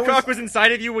your cock was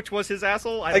inside of you, which was his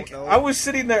asshole? I don't know. I was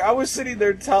sitting there I was sitting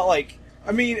there talking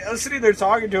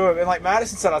to him, and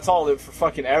Madison said I told him for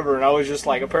fucking ever, and I was just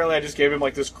apparently I just gave him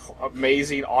this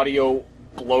amazing audio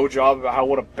blowjob about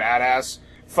what a badass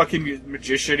fucking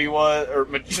magician he was, or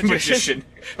magician.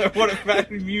 What a bad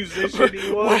musician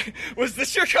he was. Was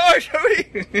this your car,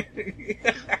 Cody?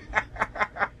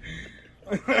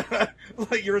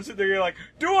 You're sitting there, you're like,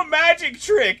 do a magic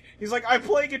trick. He's like, I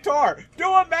play guitar. Do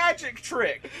a magic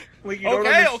trick.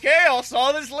 Okay, I'll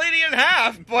saw this lady in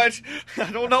half, but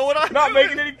I don't know what I'm not doing.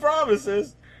 making any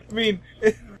promises. I mean,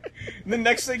 the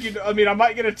next thing you know, I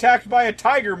might get attacked by a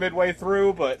tiger midway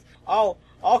through, but I'll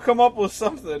come up with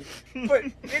something. But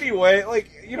anyway,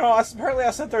 apparently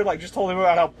I sat there just told him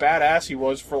about how badass he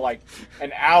was for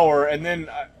an hour, and then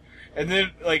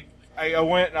I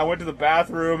went to the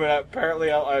bathroom, and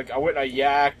apparently I went and I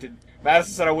yacked, and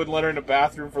Madison said I wouldn't let her in the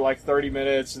bathroom for 30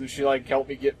 minutes, and she helped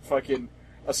me get fucking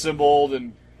assembled,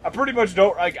 and I pretty much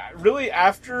don't really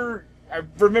after. I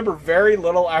remember very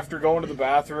little after going to the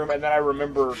bathroom, and then I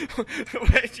remember.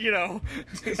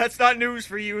 That's not news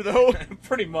for you though.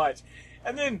 Pretty much,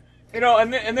 and then. And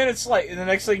then it's and the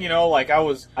next thing you know,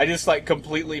 I just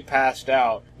completely passed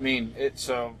out. I mean,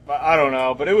 I don't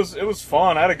know, but it was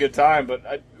fun. I had a good time,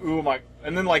 but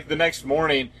and then the next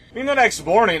morning,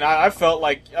 I felt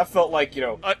like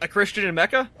a Christian in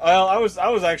Mecca? Well, I was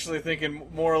actually thinking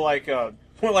more like a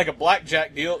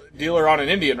blackjack dealer on an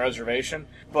Indian reservation,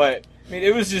 but I mean,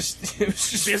 it was just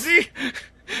busy?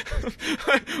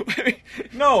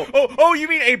 No. Oh, you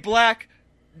mean a black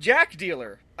jack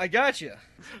dealer? I gotcha.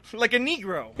 Like a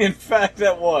Negro. In fact,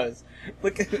 that was.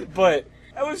 But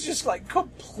I was just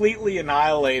completely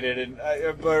annihilated, and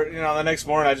but the next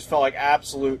morning I just felt like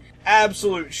absolute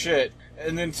shit.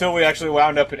 and until we actually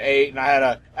wound up at 8, and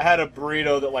I had a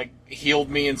burrito that like healed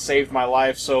me and saved my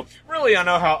life. So really, I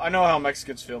know how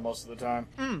Mexicans feel most of the time.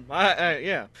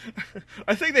 Yeah.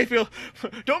 I think they feel.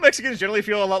 Don't Mexicans generally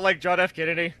feel a lot like John F.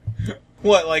 Kennedy?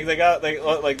 What, like they got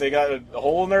a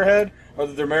hole in their head, or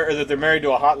that they're married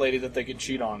to a hot lady that they can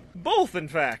cheat on? Both, in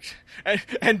fact.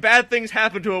 And bad things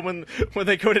happen to them when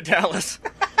they go to Dallas.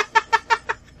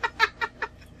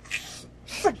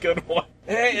 That's a good one.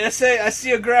 Hey, I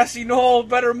see a grassy knoll.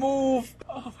 Better move.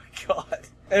 Oh my god.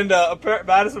 And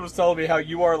Madison was telling me how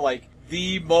you are like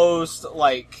the most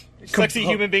like sexy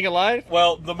human being alive.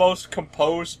 Well, the most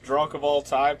composed drunk of all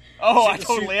time. Oh, I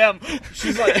totally am.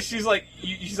 She's like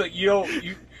you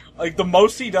like the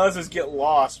most he does is get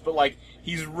lost, but like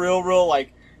he's real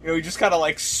like, you know, he just kind of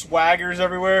like swaggers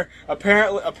everywhere.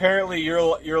 Apparently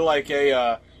you're like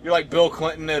you're like Bill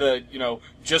Clinton at a, you know,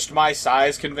 just my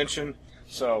size convention.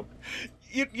 So,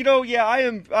 you know, yeah,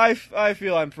 I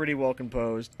feel I'm pretty well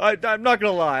composed. I'm not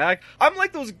gonna lie. I'm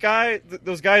like those guys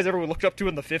everyone looked up to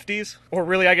in the 50s, or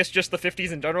really, I guess, just the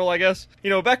 50s in general. I guess, you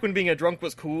know, back when being a drunk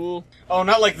was cool. Oh,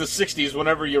 not like the 60s.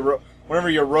 Whenever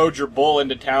you rode your bull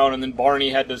into town, and then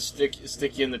Barney had to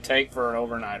stick you in the tank for an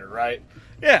overnighter, right?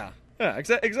 Yeah. Yeah,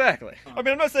 exactly. I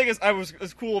mean, I'm not saying I was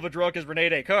as cool of a drunk as Rene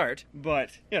Descartes,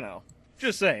 but, you know,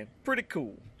 just saying, pretty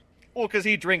cool. Well, because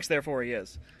he drinks, therefore he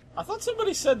is. I thought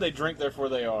somebody said they drink, therefore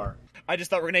they are. I just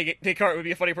thought Rene Descartes would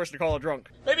be a funny person to call a drunk.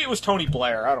 Maybe it was Tony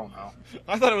Blair, I don't know.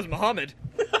 I thought it was Muhammad.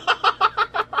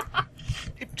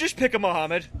 Just pick a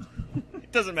Muhammad.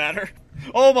 It doesn't matter.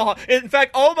 In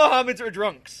fact, all Muhammads are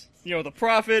drunks. You know, the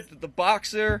prophet, the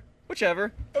boxer,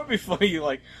 whichever. It would be funny,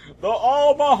 like, the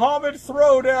All-Muhammad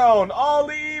Throwdown,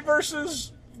 Ali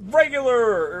versus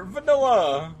regular, or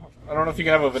vanilla. I don't know if you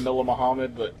can have a vanilla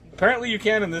Muhammad, but apparently you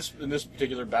can in this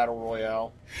particular battle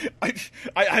royale.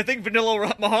 I think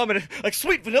vanilla Muhammad, like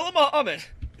sweet vanilla Muhammad.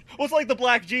 Well, it's like the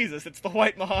black Jesus. It's the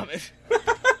white Muhammad.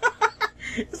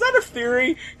 Is that a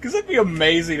theory? Because that'd be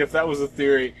amazing if that was a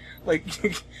theory. Like,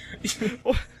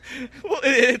 well,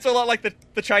 it's a lot like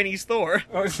the Chinese Thor.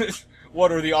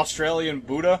 What, or the Australian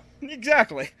Buddha?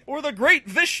 Exactly. Or the Great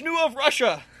Vishnu of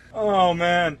Russia. Oh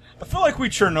man, I feel like we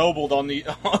Chernobyl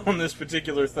on this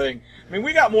particular thing. I mean,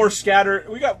 we got more scattered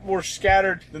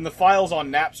than the files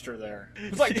on Napster there.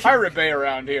 It's like Pirate Bay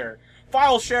around here.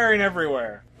 File sharing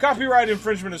everywhere. Copyright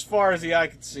infringement as far as the eye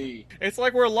can see. It's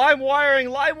like we're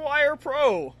LimeWire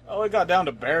Pro. Oh, it got down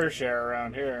to bear share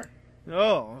around here.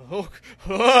 Oh.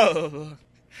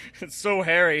 It's so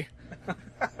hairy.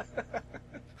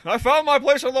 I found my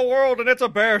place in the world and it's a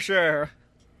bear share.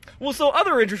 Well, so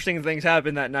other interesting things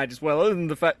happened that night as well, other than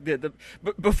the fact that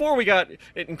before we got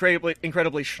incredibly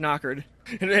schnockered,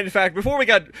 and in fact, before we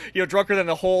got, you know, drunker than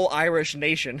the whole Irish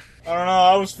nation. I don't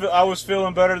know, I was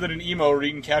feeling better than an emo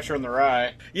reading Catcher in the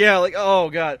Rye. Yeah, like, oh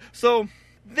god. So,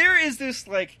 there is this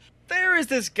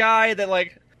guy that,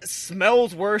 like,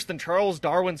 smells worse than Charles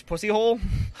Darwin's pussy hole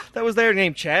that was there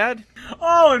named Chad.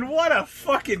 Oh, and what a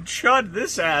fucking chud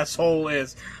this asshole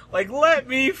is. Like, let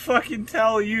me fucking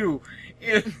tell you,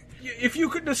 if you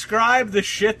could describe the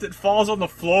shit that falls on the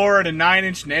floor at a Nine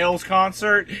Inch Nails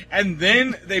concert, and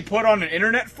then they put on an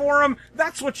internet forum,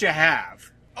 that's what you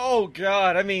have. Oh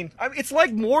god, I mean, it's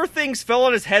like more things fell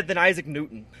on his head than Isaac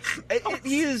Newton.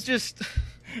 He is just...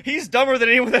 He's dumber than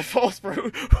anyone that falls for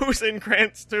who's in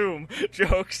Grant's tomb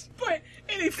jokes. But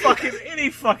any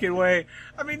fucking way.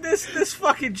 I mean, this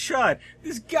fucking chud,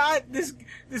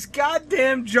 this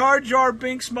goddamn Jar Jar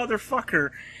Binks motherfucker.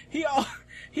 He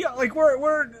like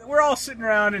we're all sitting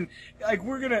around and like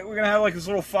we're gonna have like this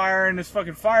little fire in this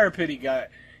fucking fire pit he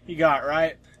got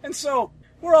right. And so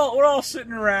we're all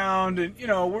sitting around and, you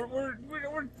know, we're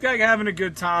like having a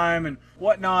good time and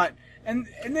whatnot. And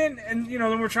then you know,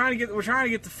 then we're trying to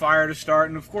get the fire to start,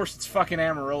 and of course it's fucking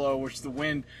Amarillo, which the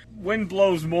wind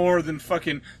blows more than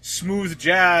fucking smooth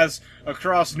jazz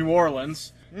across New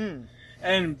Orleans.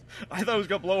 And I thought it was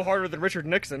gonna blow harder than Richard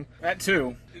Nixon. That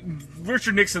too.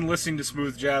 Richard Nixon listening to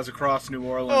smooth jazz across New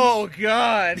Orleans. Oh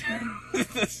god.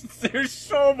 There's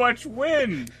so much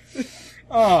wind.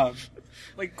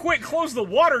 Like, quick, close the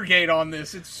water gate on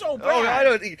this. It's so bad. Oh, I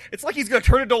know. It's like he's gonna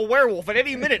turn into a werewolf at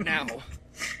any minute now.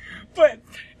 But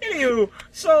anywho,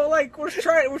 so like we're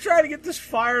trying to get this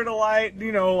fire to light.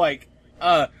 You know, like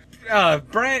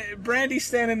Brandy's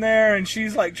standing there and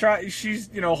she's like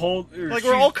hold.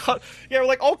 We're all we're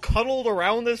like all cuddled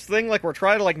around this thing, like we're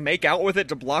trying to like make out with it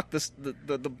to block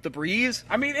the breeze.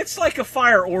 I mean, it's like a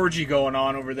fire orgy going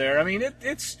on over there. I mean,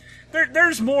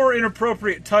 there's more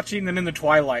inappropriate touching than in the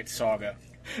Twilight Saga,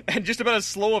 and just about as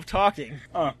slow of talking.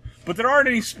 But there aren't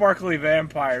any sparkly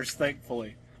vampires,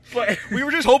 thankfully. But We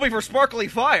were just hoping for sparkly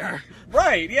fire.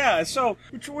 right, yeah. So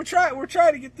we're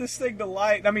trying to get this thing to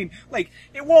light. I mean, like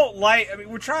it won't light. I mean,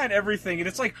 we're trying everything, and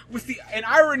it's like with an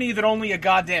irony that only a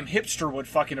goddamn hipster would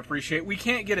fucking appreciate. We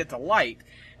can't get it to light.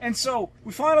 And so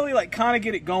we finally like kind of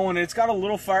get it going, and it's got a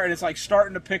little fire, and it's like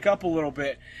starting to pick up a little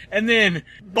bit. And then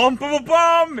bump of a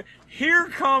bum, here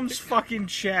comes fucking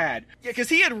Chad. Yeah, because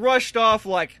he had rushed off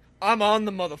like, I'm on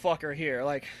the motherfucker here.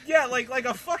 Like, Yeah, like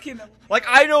a fucking. like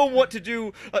I know what to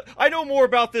do. I know more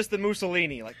about this than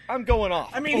Mussolini. Like, I'm going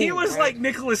off. I mean, he was like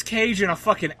Nicolas Cage in a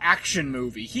fucking action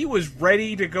movie. He was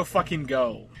ready to go fucking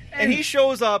go. And he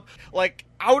shows up like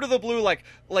out of the blue, like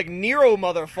Nero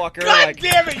motherfucker. God like,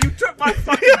 damn it! You took my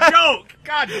fucking joke.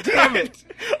 God damn it!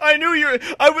 I knew you.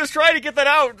 I was trying to get that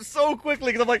out so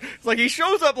quickly because I'm like, it's like he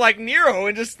shows up like Nero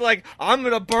and just like, I'm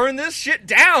gonna burn this shit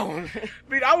down.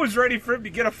 I mean, I was ready for him to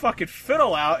get a fucking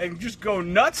fiddle out and just go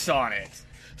nuts on it.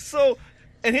 So,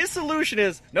 and his solution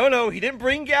is, no, he didn't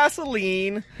bring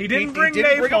gasoline. He didn't bring a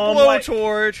napalm,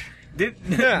 blowtorch.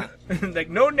 Yeah, like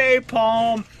no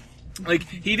napalm. Like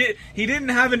he didn't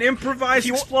have an improvised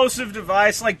explosive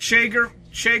device like Che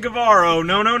Guevara.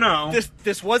 No.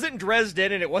 This wasn't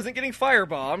Dresden, and it wasn't getting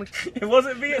firebombed. It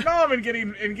wasn't Vietnam and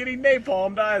getting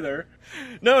napalmed either.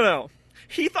 No.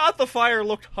 He thought the fire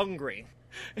looked hungry.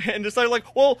 And decided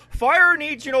like, well, fire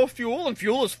needs, fuel, and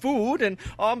fuel is food, and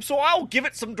so I'll give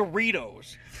it some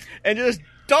Doritos. And just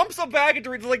dumps a bag of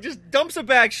Doritos, like just dumps a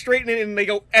bag straight in it, and they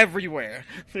go everywhere.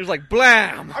 There's like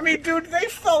blam. I mean, dude, they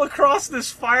fell across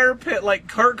this fire pit like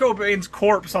Kurt Cobain's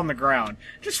corpse on the ground,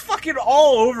 just fucking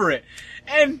all over it.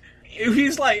 And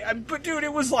he's like, but dude,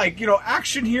 it was like,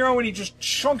 action hero, and he just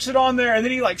chunks it on there, and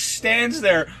then he like stands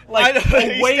there like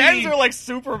he stands there like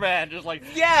Superman, just like,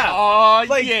 yeah,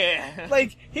 like, yeah.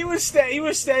 Like he was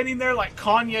standing there like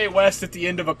Kanye West at the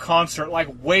end of a concert, like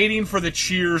waiting for the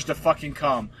cheers to fucking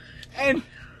come, and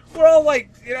we're all like,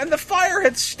 and the fire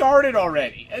had started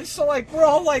already, and so like we're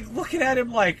all like looking at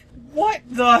him like, what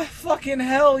the fucking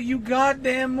hell, you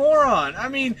goddamn moron! I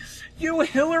mean, you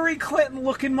Hillary Clinton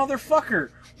looking motherfucker.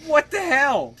 What the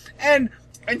hell? And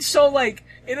so, like,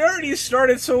 it already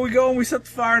started, so we go and we set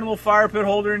the fire in a little fire pit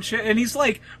holder and shit, and he's,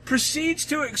 like, proceeds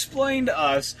to explain to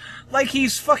us, like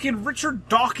he's fucking Richard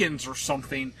Dawkins or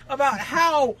something, about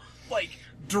how, like,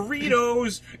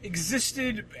 Doritos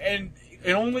existed and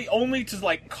only to,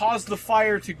 like, cause the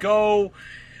fire to go.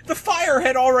 The fire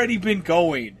had already been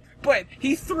going. But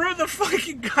he threw the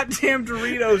fucking goddamn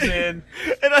Doritos in.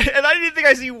 and I didn't think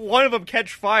I see one of them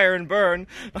catch fire and burn.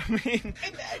 I mean,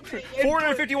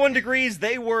 451 degrees,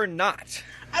 they were not.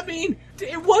 I mean,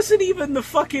 it wasn't even the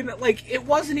fucking, like, it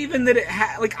wasn't even that it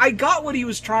had, like, I got what he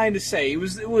was trying to say. It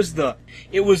was the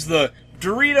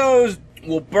Doritos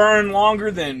will burn longer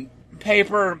than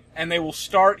paper, and they will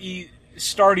start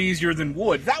easier than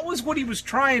wood. That was what he was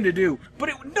trying to do. But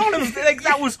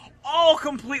that was all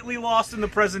completely lost in the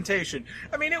presentation.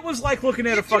 I mean, it was like looking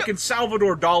at a fucking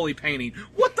Salvador Dali painting.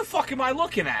 What the fuck am I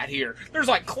looking at here? There's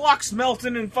like clocks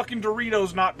melting and fucking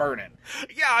Doritos not burning.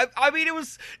 Yeah, I mean,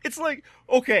 it's like,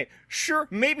 okay, sure,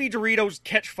 maybe Doritos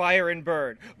catch fire and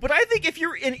burn. But I think if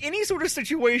you're in any sort of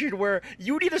situation where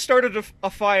you need to start a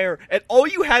fire and all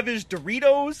you have is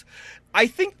Doritos, I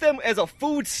think them as a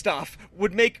foodstuff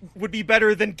would be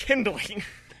better than kindling.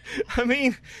 I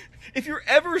mean, if you're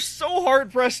ever so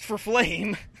hard pressed for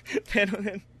flame,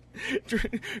 then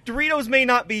Doritos may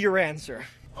not be your answer.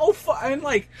 Oh, and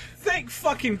like, thank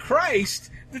fucking Christ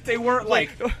that they weren't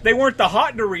the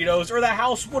hot Doritos, or the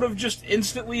house would have just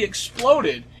instantly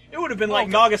exploded. It would have been like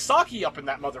Nagasaki up in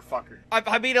that motherfucker.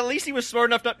 I mean, at least he was smart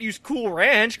enough not to use Cool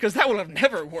Ranch, because that would have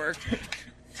never worked.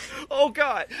 Oh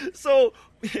God! So,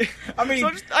 I mean,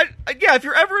 yeah, if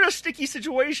you're ever in a sticky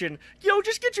situation,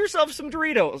 just get yourself some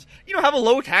Doritos. Have a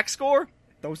low tax score?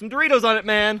 Throw some Doritos on it,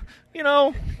 man.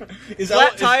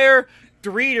 Flat tire,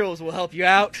 Doritos will help you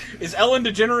out. Is Ellen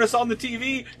DeGeneres on the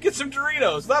TV? Get some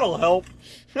Doritos. That'll help.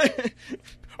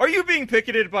 Are you being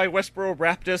picketed by Westboro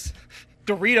Baptist?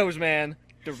 Doritos, man.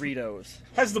 Doritos.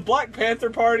 Has the Black Panther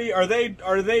Party, are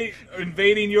they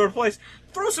invading your place?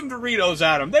 Throw some Doritos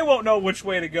at them. They won't know which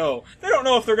way to go. They don't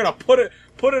know if they're gonna put it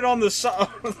on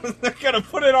the they're gonna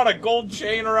put it on a gold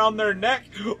chain around their neck,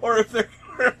 or if they're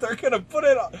gonna put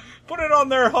it on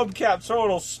their hubcap so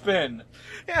it'll spin.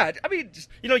 Yeah, I mean,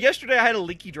 yesterday I had a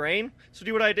leaky drain, so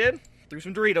do what I did? Threw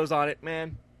some Doritos on it,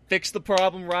 man. Fix the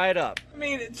problem right up. I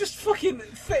mean, just fucking...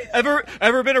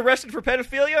 Ever been arrested for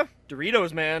pedophilia?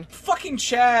 Doritos, man. Fucking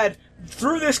Chad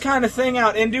threw this kind of thing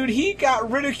out, and dude, he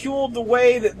got ridiculed the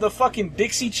way that the fucking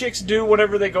Dixie Chicks do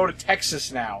whenever they go to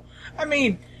Texas now. I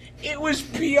mean, it was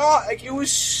beyond, like, it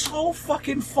was so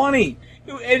fucking funny.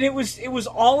 And it was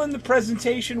all in the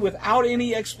presentation without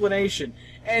any explanation.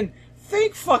 And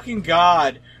thank fucking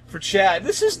God for Chad.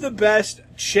 This is the best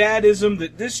Chadism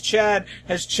that this Chad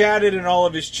has chatted in all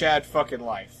of his Chad fucking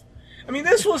life. I mean,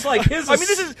 this was like his.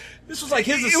 This was like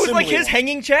his. It was like his line.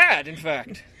 hanging Chad, in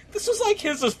fact. This was like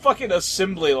his fucking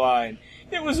assembly line.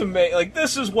 It was amazing. Like,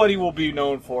 this is what he will be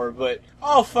known for. But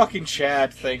oh, fucking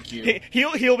Chad, thank you.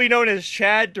 He'll be known as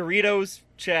Chad Doritos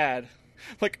Chad.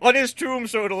 Like, on his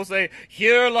tombstone it'll say,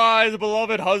 "Here lies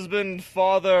beloved husband,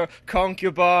 father,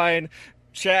 concubine,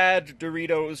 Chad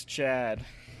Doritos Chad."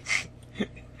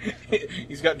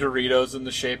 He's got Doritos in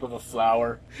the shape of a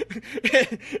flower.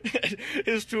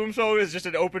 His tombstone is just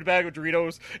an open bag of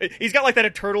Doritos. He's got like that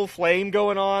eternal flame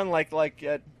going on, like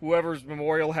at whoever's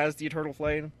memorial has the eternal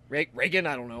flame. Reagan,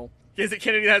 I don't know. Is it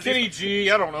Kennedy? Kenny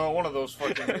G, I don't know. One of those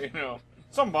fucking,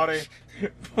 somebody.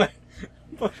 But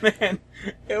man,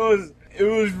 it was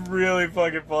really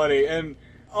fucking funny. And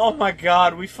oh my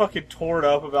God, we fucking tore it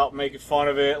up about making fun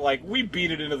of it. Like, we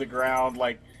beat it into the ground.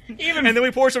 Like, even and then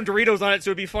we pour some Doritos on it so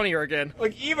it'd be funnier again.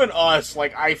 Like, even us,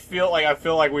 like, I feel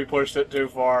like we pushed it too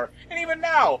far. And even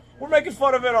now, we're making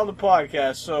fun of it on the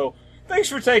podcast. So thanks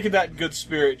for taking that in good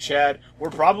spirit, Chad. We're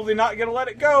probably not gonna let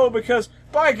it go because,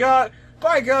 by God,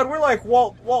 we're like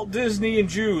Walt Disney and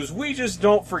Jews. We just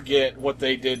don't forget what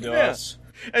they did to us.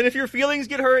 And if your feelings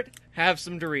get hurt, have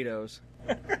some Doritos.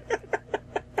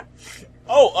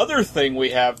 Oh, other thing we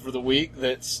have for the week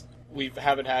we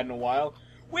haven't had in a while.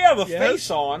 We have a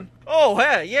face-on. Oh,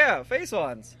 hey, yeah,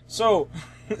 face-ons. So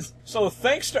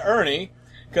thanks to Ernie,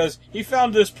 because he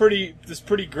found this pretty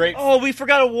great... Oh, we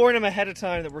forgot to warn him ahead of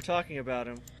time that we're talking about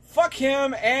him. Fuck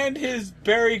him and his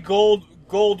Barry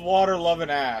Goldwater loving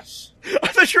ass. I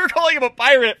thought you were calling him a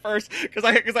pirate at first, because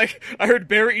I heard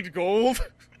buried gold.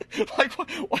 Like,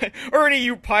 why? Ernie,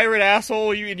 you pirate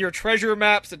asshole, you in your treasure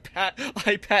maps and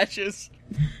eye patches.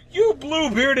 You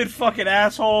blue-bearded fucking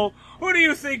asshole. Who do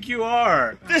you think you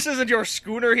are? This isn't your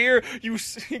schooner here. You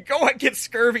go and get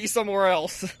scurvy somewhere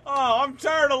else. Oh, I'm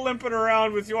tired of limping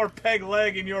around with your peg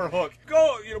leg and your hook.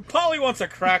 Go, Polly wants a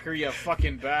cracker, you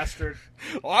fucking bastard.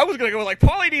 Oh, I was gonna go like,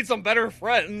 Polly needs some better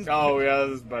friends. Oh, yeah,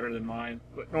 this is better than mine,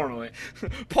 but normally.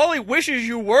 Polly wishes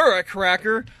you were a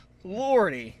cracker.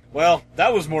 Lordy. Well,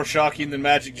 that was more shocking than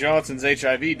Magic Johnson's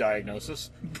HIV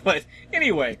diagnosis. But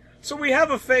anyway... So we have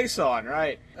a face-on,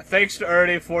 right? Thanks to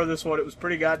Ernie for this one. It was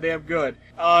pretty goddamn good.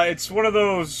 It's one of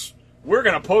those, we're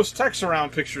going to post text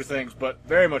around picture things, but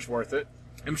very much worth it.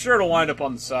 I'm sure it'll wind up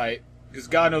on the site, because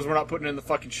God knows we're not putting it in the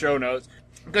fucking show notes.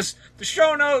 Because the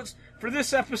show notes for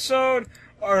this episode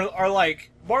are like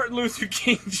Martin Luther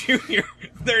King Jr.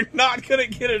 They're not going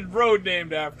to get a road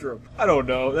named after him. I don't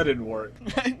know. That didn't work.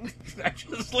 I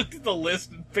just looked at the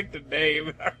list and picked a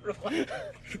name.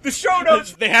 The show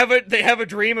notes... They have a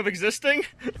dream of existing?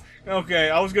 Okay,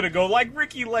 I was going to go like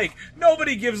Ricky Lake.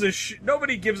 Nobody gives a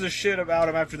shit about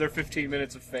him after their 15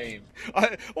 minutes of fame.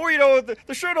 Or,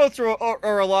 the show notes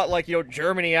are a lot like,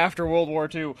 Germany after World War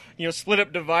II. Split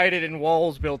up, divided, and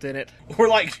walls built in it. Or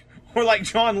like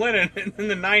John Lennon in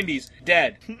the 90s,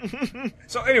 dead.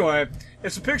 So anyway,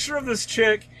 it's a picture of this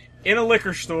chick in a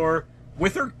liquor store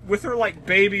with her like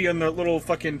baby and the little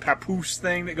fucking papoose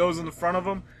thing that goes in the front of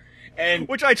them. And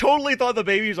which I totally thought the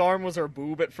baby's arm was her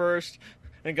boob at first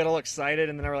and got all excited,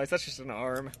 and then I realized that's just an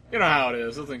arm. You know how it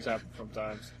is. Those things happen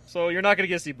sometimes. So you're not going to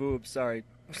get to see boobs. Sorry,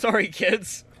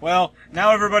 kids. Well,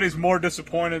 now everybody's more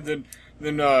disappointed than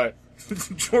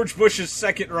George Bush's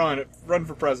second run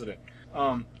for president.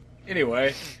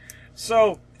 Anyway,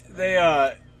 so they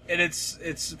and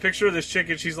it's a picture of this chick,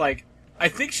 and she's like, I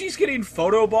think she's getting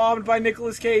photobombed by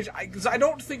Nicolas Cage, because I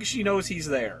don't think she knows he's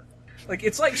there. Like,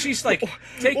 it's like she's like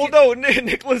taking... Well, no,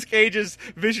 Nicolas Cage's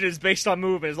vision is based on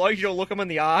movement. As long as you don't look him in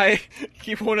the eye,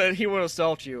 he won't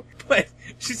assault you. But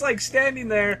she's like standing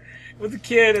there with the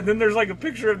kid, and then there's like a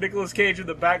picture of Nicolas Cage in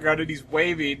the background, and he's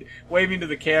waving to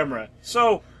the camera.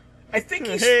 So I think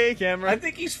he's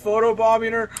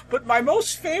photobombing her. But my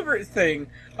most favorite thing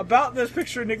about this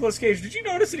picture of Nicolas Cage, did you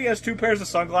notice that he has 2 pairs of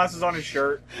sunglasses on his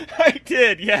shirt? I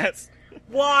did, yes.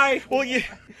 Why? Well,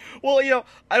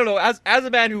 I don't know. As a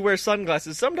man who wears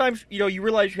sunglasses, sometimes, you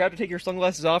realize you have to take your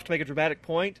sunglasses off to make a dramatic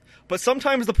point, but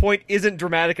sometimes the point isn't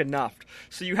dramatic enough.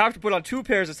 So you have to put on 2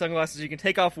 pairs of sunglasses, you can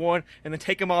take off one, and then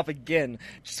take them off again,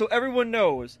 so everyone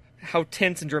knows how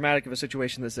tense and dramatic of a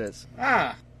situation this is.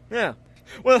 Ah. Yeah.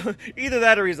 Well, either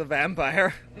that or he's a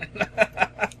vampire.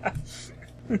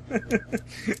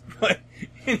 But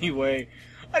anyway,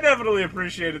 I definitely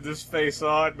appreciated this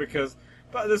face-on because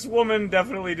But this woman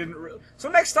definitely didn't. So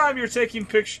next time you're taking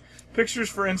pictures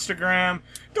for Instagram,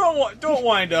 don't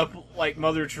wind up like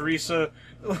Mother Teresa.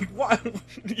 Like, why?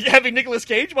 You having Nicolas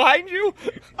Cage behind you?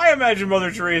 I imagine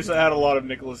Mother Teresa had a lot of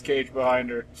Nicolas Cage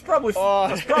behind her. It's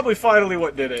probably finally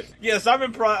what did it. Yes, I'm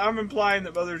implying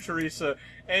that Mother Teresa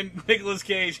and Nicolas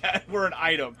Cage were an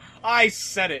item. I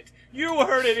said it. You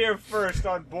heard it here first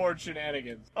on Board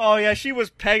Shenanigans. Oh yeah, she was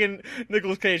pegging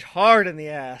Nicolas Cage hard in the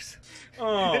ass.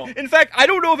 Oh. In fact, I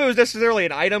don't know if it was necessarily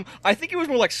an item. I think it was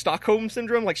more like Stockholm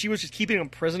Syndrome, like she was just keeping him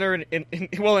prisoner in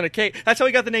a cage. That's how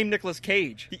he got the name Nicolas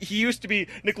Cage. He used to be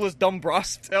Nicholas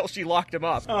Dumbrust, else she locked him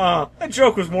up. That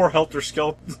joke was more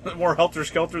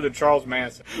helter-skelter than Charles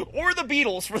Manson. Or the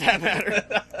Beatles, for that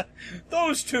matter.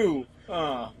 Those two.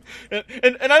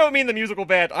 And I don't mean the musical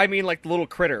band, I mean like the little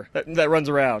critter that runs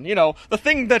around. You know, the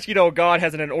thing that, you know, God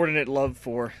has an inordinate love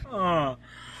for.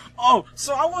 Oh,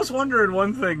 so I was wondering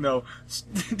one thing, though.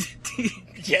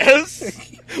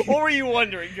 Yes? What were you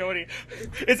wondering, Jody?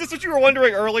 Is this what you were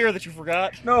wondering earlier that you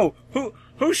forgot? No,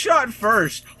 who shot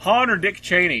first, Han or Dick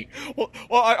Cheney? Well,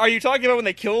 are you talking about when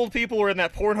they killed people or in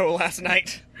that porno last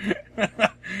night? I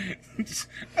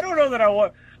don't know that I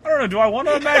want... I don't know, do I want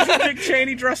to imagine Dick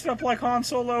Cheney dressed up like Han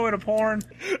Solo in a porn?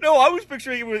 No, I was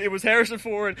picturing it was Harrison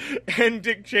Ford and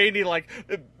Dick Cheney, like,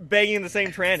 banging the same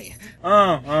tranny.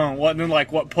 What, and then,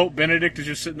 like, what, Pope Benedict is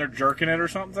just sitting there jerking it or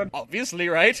something? Obviously,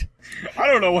 right? I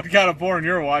don't know what kind of porn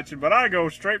you're watching, but I go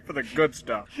straight for the good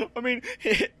stuff. I mean,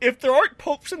 if there aren't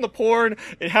popes in the porn,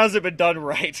 it hasn't been done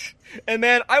right. And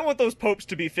man, I want those popes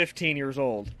to be 15 years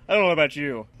old. I don't know about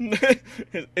you.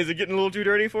 Is it getting a little too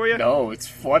dirty for you? No, it's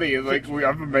funny. Like,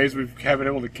 I'm amazed we haven't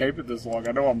been able to keep it this long.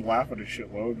 I know I'm laughing a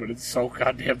shitload, but it's so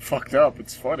goddamn fucked up.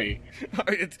 It's funny.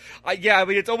 Yeah, I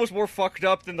mean, it's almost more fucked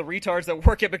up than the retards that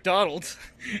work at McDonald's.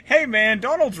 Hey man,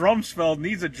 Donald Rumsfeld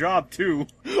needs a job too.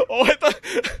 Oh,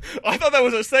 I thought that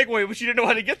was a segue, but you didn't know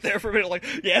how to get there for a minute. Like,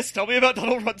 yes, tell me about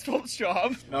Donald Rumsfeld's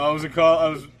job. No, I was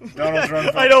Donald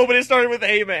Rumsfeld. I know, but it started with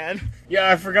 "Hey man." Yeah,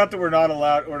 I forgot that we're not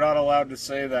allowed to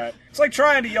say that. It's like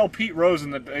trying to yell Pete Rose in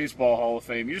the Baseball Hall of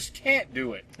Fame. You just can't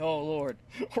do it. Oh Lord,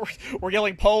 we're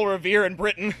yelling Paul Revere in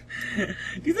Britain. Do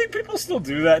you think people still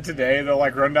do that today? They'll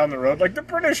like run down the road like the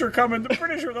British are coming. The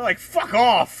British are. They're like, fuck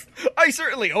off. I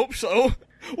certainly hope so.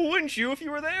 Wouldn't you if you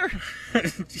were there?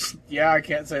 Yeah, I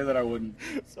can't say that I wouldn't.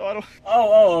 So I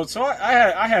don't. So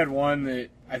I had one that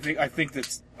I think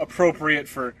that's appropriate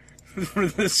for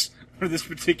this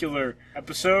particular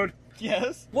episode.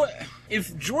 Yes. What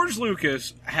if George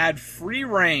Lucas had free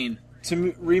reign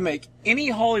to remake any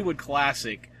Hollywood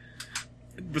classic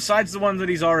besides the one that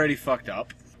he's already fucked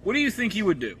up? What do you think he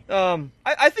would do?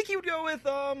 I think he would go with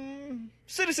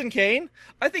Citizen Kane.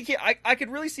 I think I could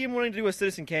really see him wanting to do a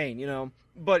Citizen Kane, you know,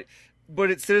 but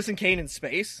it's Citizen Kane in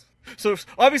space. So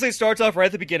obviously it starts off right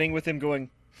at the beginning with him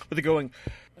going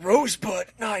Rosebud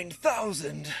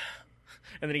 9000,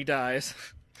 and then he dies.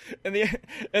 And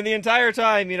the entire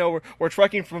time, you know, we're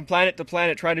trekking from planet to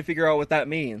planet trying to figure out what that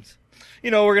means. You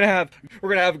know, we're gonna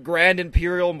have grand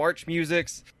imperial march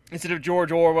musics. Instead of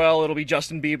George Orwell, it'll be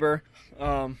Justin Bieber.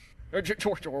 Or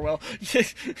George Orwell.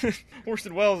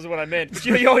 Orson Welles is what I meant. But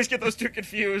you always get those two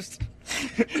confused.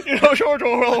 You know, George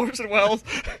Orwell, Orson Welles.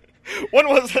 One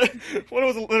was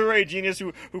a literary genius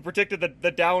who predicted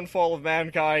the downfall of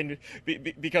mankind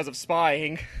because of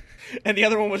spying, and the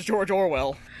other one was George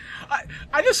Orwell.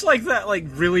 I just like that, like,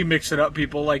 really mix it up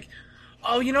people, like,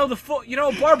 oh, you know,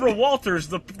 Barbara Walters,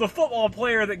 the football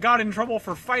player that got in trouble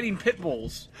for fighting pit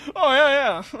bulls. Oh,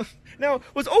 yeah. Now,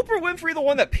 was Oprah Winfrey the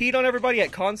one that peed on everybody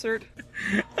at concert?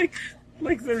 like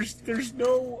there's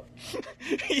no...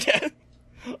 Yeah.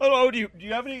 Oh, do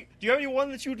you have any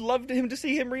one that you'd love him to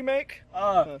see him remake?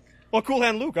 Well, Cool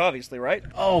Hand Luke, obviously, right?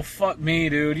 Oh, fuck me,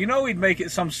 dude. You know he'd make it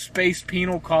some space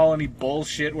penal colony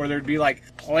bullshit where there'd be,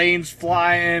 like, planes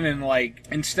flying and, like,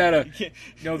 instead of, you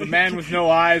know, the man with no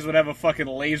eyes would have a fucking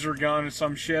laser gun or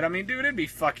some shit. I mean, dude, it'd be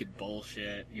fucking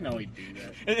bullshit. You know he'd do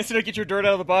that. And instead of get your dirt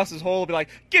out of the boss's hole, it'd be like,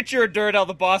 get your dirt out of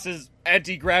the boss's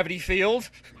anti-gravity field.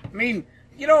 I mean...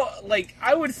 You know, like,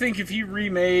 I would think if he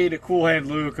remade a Cool Hand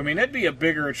Luke, I mean, that'd be a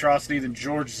bigger atrocity than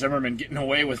George Zimmerman getting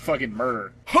away with fucking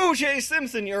murder. O.J.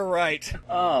 Simpson, you're right.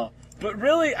 Oh, but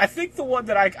really, I think the one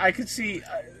that I could see,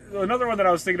 another one that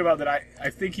I was thinking about that I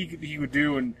think he would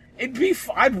do, and it'd be,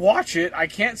 I'd watch it, I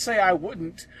can't say I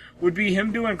wouldn't, would be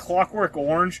him doing Clockwork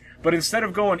Orange, but instead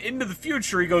of going into the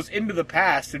future, he goes into the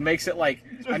past and makes it like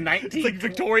a 19... It's like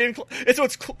Victorian... so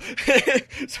it's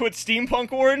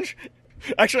steampunk orange?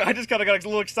 Actually, I just kind of got a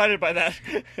little excited by that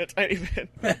a tiny bit.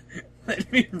 That'd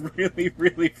be really,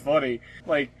 really funny.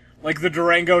 Like the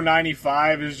Durango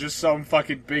 95 is just some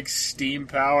fucking big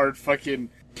steam-powered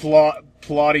fucking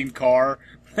plotting car.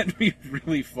 That'd be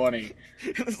really funny.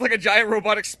 It's like a giant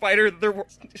robotic spider. They're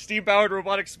steam-powered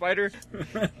robotic spider.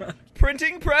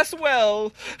 Printing press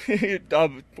well.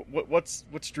 What's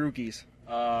Droogies?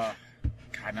 God,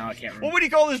 now I can't remember. What would you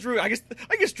call this Droog?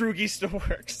 I guess Droogie still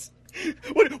works.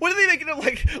 What are they making it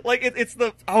like? Like it's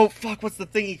the what's the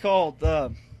thing he called?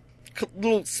 The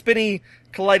little spinny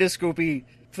kaleidoscopy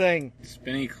thing.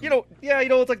 Spinny.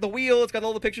 It's like the wheel. It's got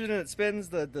all the pictures in it. It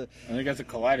spins. I think that's a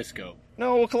kaleidoscope.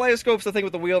 No, well, kaleidoscope's the thing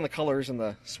with the wheel and the colors and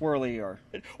the swirly.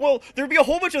 Well, there'd be a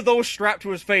whole bunch of those strapped to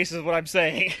his face, is what I'm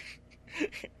saying.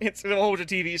 It's a whole bunch of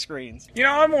TV screens.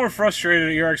 I'm more frustrated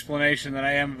at your explanation than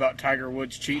I am about Tiger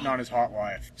Woods cheating on his hot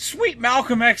wife. Sweet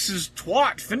Malcolm X's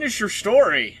twat, finish your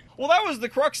story. Well, that was the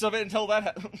crux of it until that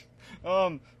happened.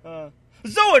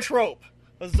 Zoetrope!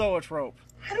 A zoetrope.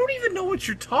 I don't even know what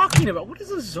you're talking about. What is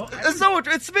a zoetrope? A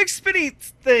zoetrope. It's a big spinny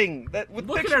thing that with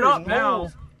looking pictures it up and now.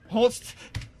 holes.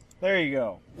 There you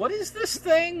go. What is this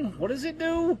thing? What does it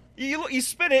do? You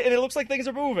spin it and it looks like things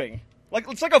are moving. Like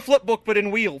it's like a flip book, but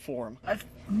in wheel form. I've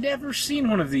never seen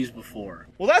one of these before.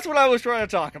 Well, that's what I was trying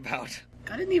to talk about.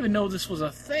 I didn't even know this was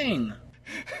a thing.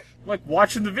 Like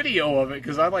watching the video of it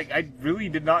because I really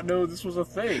did not know this was a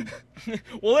thing.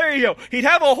 Well, there you go. He'd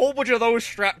have a whole bunch of those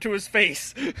strapped to his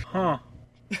face. Huh.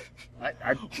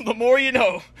 The more you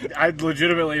know. I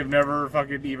legitimately have never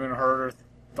fucking even heard or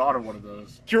thought of one of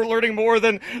those. You're learning more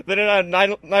than in a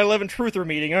 9/11 truther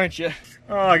meeting, aren't you?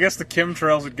 Oh, I guess the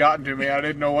chemtrails had gotten to me. I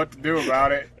didn't know what to do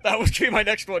about it. That was my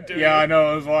next one, too. Yeah, I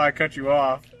know. That's why I cut you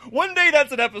off. One day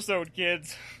that's an episode,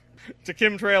 kids. To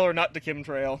chemtrail or not to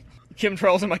chemtrail.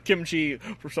 Chemtrails in my kimchi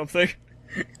or something.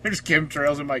 There's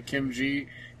chemtrails in my kimchi,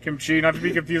 not to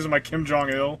be confused with my Kim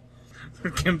Jong-il.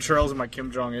 Chemtrails in my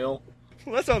Kim Jong-il.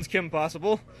 Well, that sounds Kim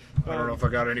possible. I don't know if I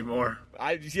got any more.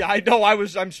 I know.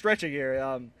 I'm stretching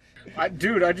here. I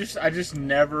just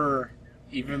never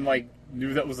even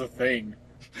knew that was a thing.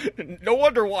 No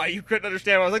wonder why you couldn't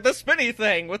understand. I was like, the spinny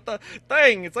thing with the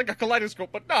thing. It's like a kaleidoscope,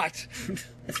 but not.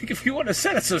 I think if you want to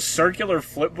say it's a circular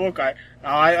flip book,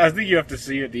 I think you have to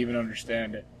see it to even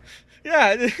understand it.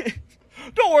 Yeah.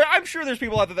 Don't worry. I'm sure there's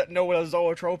people out there that know what a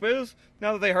zoetrope is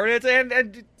now that they heard it, and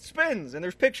it spins, and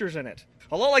there's pictures in it.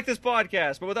 A lot like this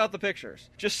podcast, but without the pictures.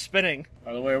 Just spinning.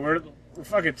 By the way, we're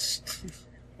fucking...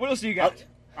 What else do you got?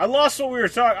 I lost what we were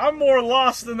talking... I'm more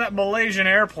lost than that Malaysian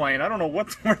airplane. I don't know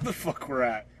where the fuck we're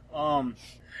at.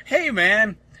 Hey,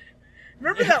 man.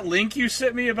 Remember that link you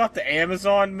sent me about the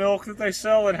Amazon milk that they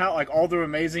sell and how, all the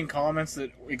amazing comments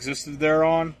that existed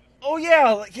thereon? Oh,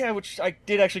 yeah, which I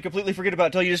did actually completely forget about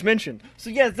until you just mentioned. So,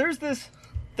 yeah, there's this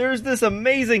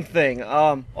amazing thing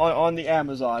on the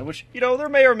Amazon, which, there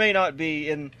may or may not be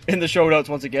in the show notes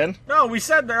once again. No, we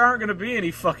said there aren't going to be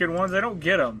any fucking ones. They don't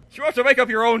get them. You have to make up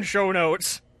your own show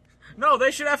notes. No,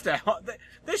 they should have to...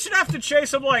 They should have to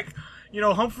chase them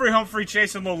Humphrey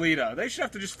chasing Lolita. They should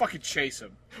have to just fucking chase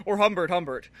him. Or Humbert.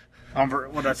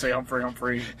 What did I say? Humphrey.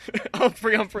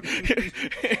 Humphrey.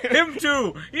 Him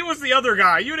too. He was the other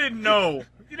guy. You didn't know.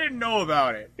 You didn't know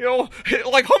about it.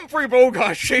 Like Humphrey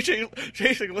Bogart chasing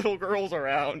little girls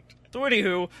around. So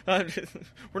anywho,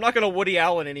 we're not going to Woody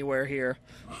Allen anywhere here.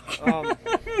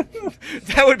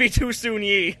 That would be too soon,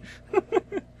 ye.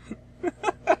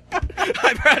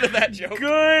 I'm proud of that joke.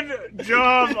 Good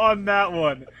job on that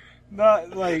one.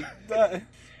 Not like that.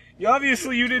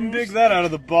 You didn't dig that out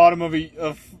of the bottom of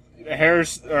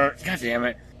Harris. God damn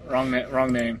it,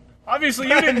 wrong name. Obviously,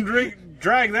 you didn't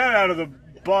drag that out of the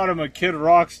bottom of Kid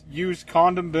Rock's used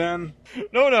condom bin.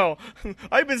 No.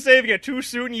 I've been saving a too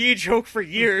soon ye joke for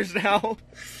years now.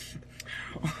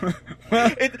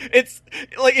 It's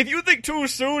like if you think too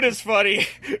soon is funny,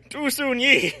 too soon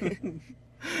ye.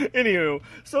 Anywho,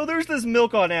 so there's this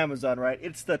milk on Amazon, right?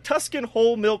 It's the Tuscan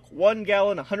whole milk, 1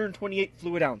 gallon, 128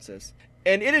 fluid ounces.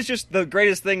 And it is just the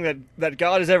greatest thing that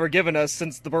God has ever given us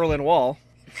since the Berlin Wall.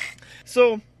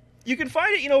 So, you can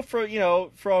find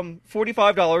it, from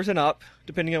 $45 and up,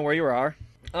 depending on where you are.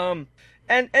 And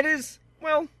it is,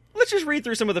 well, let's just read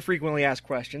through some of the frequently asked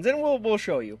questions, and we'll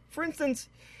show you. For instance,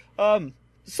 someone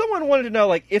wanted to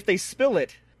know, if they spill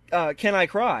it, can I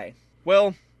cry?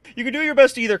 Well, you can do your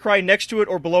best to either cry next to it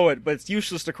or below it, but it's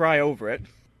useless to cry over it.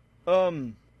 A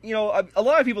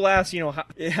lot of people ask,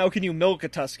 how can you milk a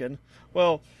Tuscan?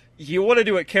 Well, you want to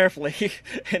do it carefully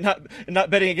and not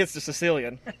betting against a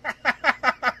Sicilian.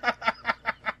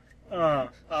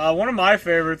 One of my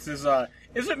favorites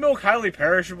isn't milk highly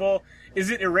perishable? Is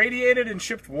it irradiated and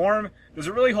shipped warm? Does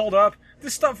it really hold up?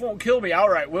 This stuff won't kill me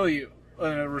outright, will you?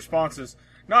 The response is,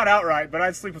 not outright, but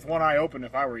I'd sleep with one eye open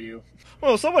if I were you.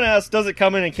 Well, someone asked, does it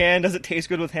come in a can? Does it taste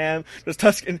good with ham? Does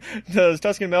Tuscan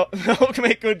milk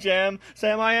make good jam?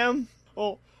 Sam, I am?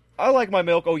 Well, I like my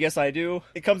milk. Oh, yes, I do.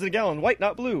 It comes in a gallon, white,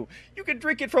 not blue. You can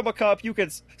drink it from a cup. You can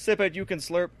sip it. You can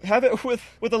slurp. Have it with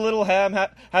a little ham.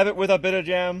 Have it with a bit of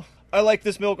jam. I like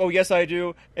this milk. Oh, yes, I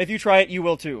do. If you try it, you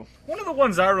will too. One of the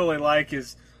ones I really like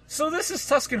is, so this is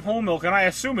Tuscan whole milk, and I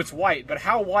assume it's white, but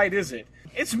how white is it?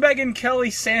 It's Megyn Kelly,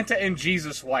 Santa, and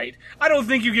Jesus white. I don't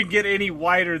think you can get any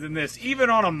whiter than this, even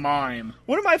on a mime.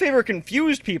 One of my favorite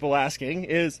confused people asking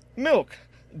is, milk,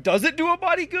 does it do a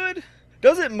body good?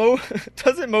 Doesn't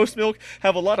most milk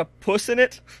have a lot of puss in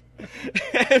it?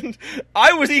 And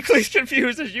I was equally as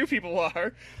confused as you people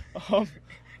are.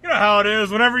 You know how it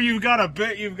is. Whenever you've got a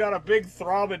big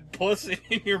throbbing puss in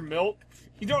your milk,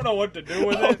 you don't know what to do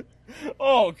with it.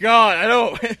 Oh God, I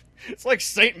know. It's like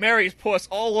St. Mary's puss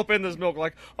all up in this milk.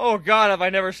 Like, oh God, have I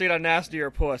never seen a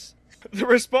nastier puss? The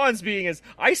response being is,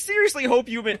 I seriously hope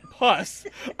you meant puss.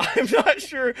 I'm not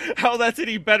sure how that's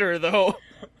any better though.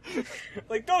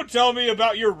 Like, don't tell me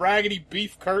about your raggedy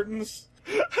beef curtains.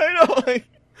 I know, like,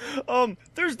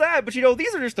 there's that, but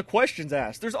these are just the questions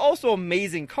asked. There's also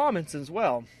amazing comments as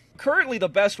well. Currently, the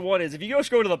best one is, if you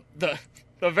just go to the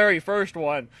very first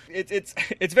one,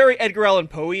 it's very Edgar Allan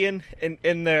Poe-ian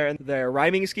in their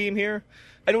rhyming scheme here.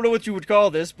 I don't know what you would call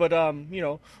this, but,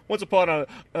 once upon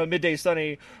a midday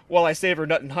sunny, while I savor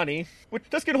nut and honey, with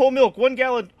Tuscan whole milk, 1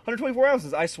 gallon, 124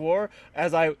 ounces, I swore,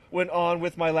 as I went on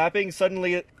with my lapping,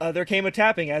 suddenly there came a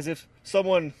tapping, as if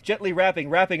someone gently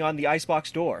rapping on the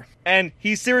icebox door. And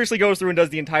he seriously goes through and does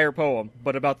the entire poem,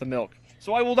 but about the milk.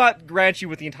 So I will not grant you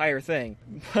with the entire thing.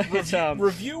 But,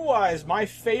 review-wise, my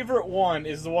favorite one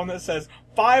is the one that says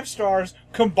 5 stars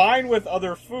combined with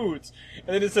other foods. And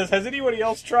then it says, has anybody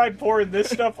else tried pouring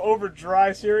this stuff over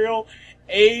dry cereal?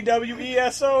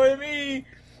 AWESOME.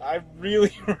 I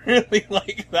really, really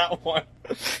like that one.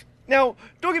 Now,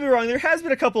 don't get me wrong, there has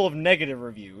been a couple of negative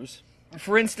reviews.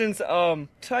 For instance,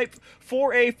 type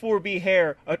 4A, 4B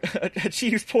hair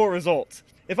achieves poor results.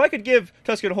 If I could give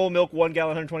Tuscan whole milk 1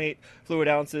 gallon, 128 fluid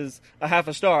ounces a half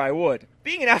a star, I would.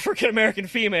 Being an African-American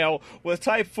female with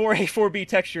type 4A, 4B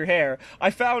texture hair, I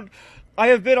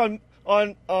have been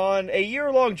on a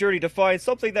year-long journey to find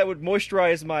something that would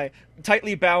moisturize my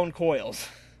tightly bound coils.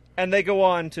 And they go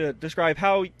on to describe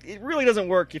how it really doesn't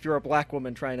work if you're a black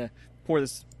woman trying to pour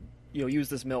this, use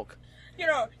this milk. You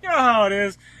know how it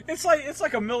is. It's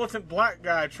like a militant black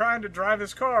guy trying to drive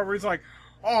his car where he's like,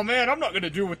 oh man, I'm not gonna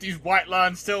do what these white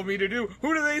lines tell me to do.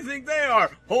 Who do they think they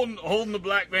are? Holding the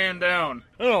black man down.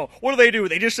 Oh, what do?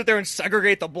 They just sit there and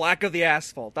segregate the black of the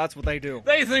asphalt. That's what they do.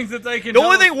 They think that they can... The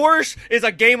only thing worse is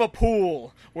a game of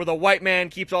pool, where the white man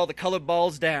keeps all the colored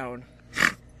balls down.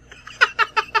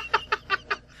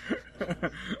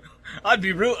 I'd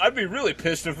be really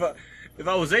pissed if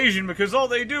I was Asian, because all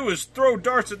they do is throw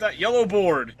darts at that yellow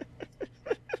board.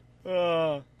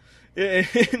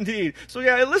 Indeed. So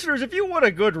yeah, listeners, if you want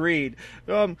a good read,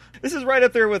 this is right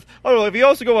up there with, if you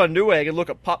also go on Newegg and look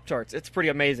at Pop-Tarts, it's pretty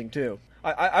amazing too.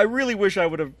 I really wish I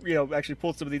would have, actually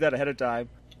pulled some of these out ahead of time.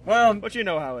 Well, but you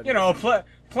know how it is.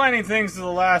 Planning things to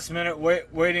the last minute,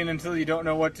 waiting until you don't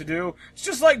know what to do. It's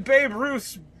just like Babe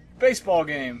Ruth's baseball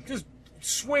game. Just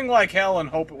swing like hell and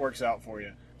hope it works out for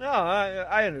you. No,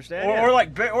 I understand. Or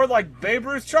like Babe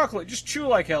Ruth chocolate. Just chew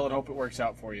like hell and hope it works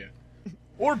out for you.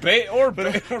 Or Babe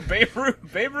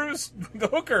Ruth's the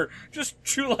hooker. Just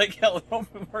chew like hell and hope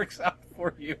it works out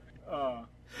for you.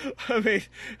 I mean,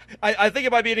 I think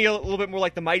it might be a little bit more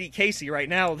like the Mighty Casey right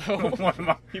now, though.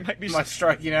 You might be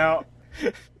striking out.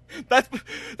 That's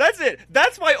it.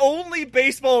 That's my only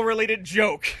baseball-related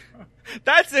joke.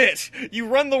 That's it. You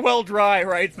run the well dry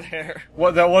right there.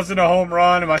 What? That wasn't a home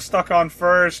run? Am I stuck on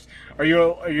first? Are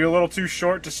you a little too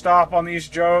short to stop on these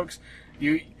jokes?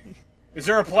 Is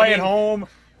there a play at home?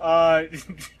 I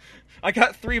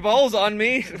got 3 balls on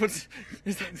me.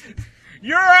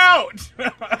 You're out!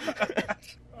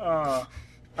 I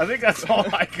think that's all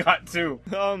I got, too.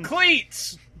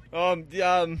 Cleats! I'm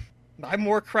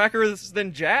more crackers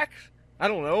than Jack? I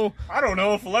don't know. I don't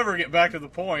know if we'll ever get back to the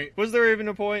point. Was there even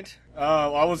a point?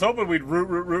 I was hoping we'd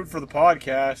root for the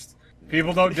podcast.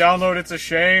 People don't download It's a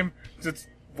Shame. It's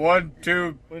 1,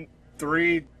 2,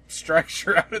 3 strikes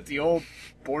you're out at the old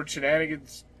board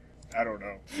Shenanigans. I don't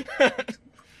know. I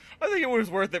think it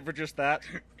was worth it for just that.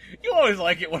 You always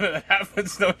like it when it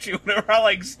happens, don't you? Whenever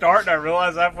I start and I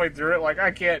realize halfway through it,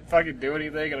 I can't fucking do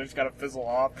anything and I just gotta fizzle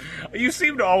off. You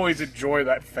seem to always enjoy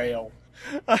that fail.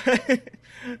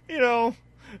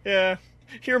 Yeah.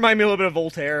 You remind me a little bit of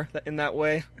Voltaire in that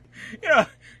way. You know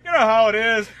how it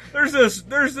is. There's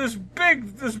this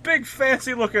big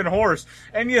fancy looking horse,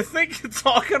 and you think it's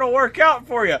all gonna work out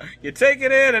for you. You take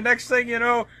it in, and next thing you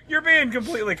know, you're being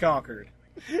completely conquered.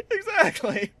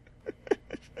 Exactly.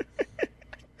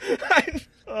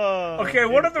 Okay,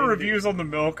 what are the reviews on the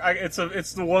milk? It's the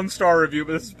 1-star review,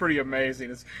 but this is pretty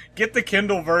amazing. It's get the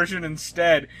Kindle version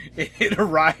instead. It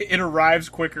arrives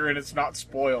quicker and it's not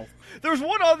spoiled. There's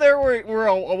one on there where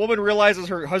a woman realizes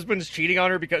her husband's cheating on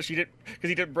her because he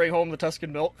didn't bring home the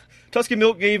Tuscan milk. Tuscan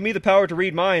milk gave me the power to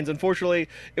read minds. Unfortunately,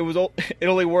 it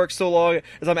only works so long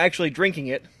as I'm actually drinking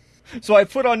it. So I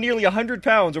put on nearly 100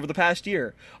 pounds over the past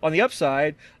year. On the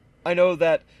upside, I know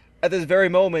that at this very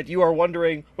moment you are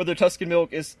wondering whether Tuscan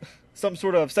milk is some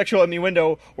sort of sexual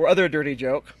innuendo or other dirty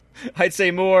joke. I'd say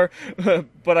more,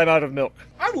 but I'm out of milk.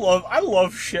 I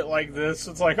love shit like this.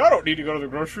 It's like, I don't need to go to the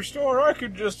grocery store. I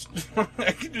could just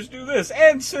do this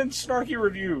and send snarky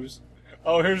reviews.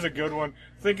 Oh, here's a good one.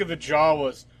 Think of the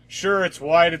Jawas. Sure, it's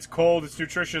white, it's cold, it's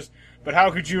nutritious, but how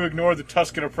could you ignore the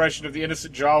Tuscan oppression of the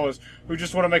innocent Jawas who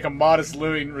just want to make a modest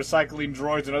living recycling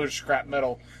droids and other scrap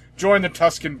metal? Join the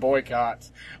Tuscan boycott.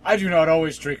 I do not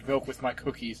always drink milk with my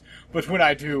cookies, but when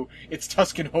I do, it's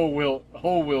Tuscan whole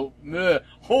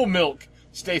milk.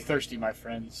 Stay thirsty, my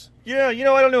friends. Yeah, I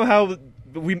don't know how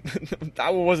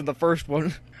that wasn't the first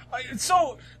one. Are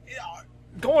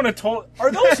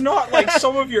those not like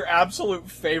some of your absolute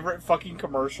favorite fucking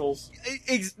commercials?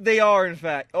 They are, in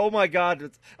fact. Oh my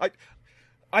god.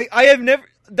 I have never...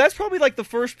 That's probably like the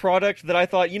first product that I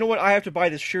thought, you know what, I have to buy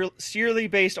this sheerly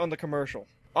based on the commercial.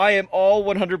 I am all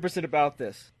 100% about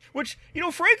this. Which,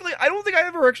 frankly, I don't think I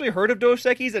ever actually heard of Dos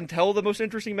Equis until the Most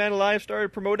Interesting Man Alive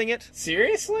started promoting it.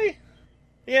 Seriously?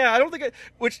 Yeah, I don't think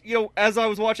as I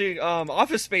was watching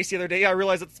Office Space the other day, I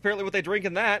realized that's apparently what they drink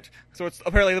in that. So it's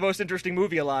apparently the most interesting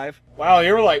movie alive. Wow,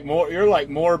 you're like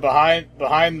more behind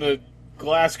the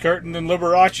glass curtain than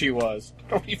Liberace was. I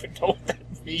don't even know what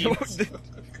that means.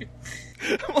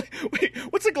 I'm like, wait,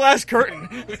 what's a glass curtain?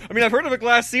 I mean, I've heard of a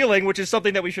glass ceiling, which is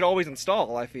something that we should always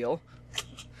install, I feel.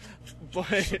 But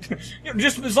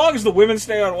just as long as the women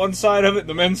stay on one side of it and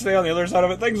the men stay on the other side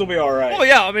of it, things will be alright. Oh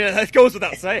yeah, I mean, that goes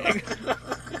without saying.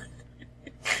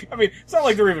 I mean, it's not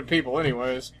like they're even people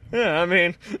anyways. Yeah,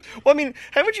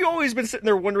 haven't you always been sitting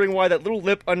there wondering why that little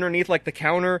lip underneath, like, the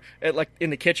counter at, like,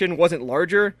 in the kitchen wasn't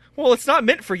larger? Well, it's not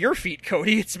meant for your feet,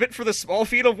 Cody. It's meant for the small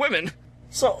feet of women.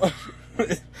 So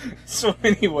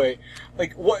anyway,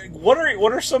 like, what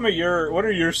are some of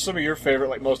your favorite,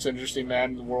 like, most interesting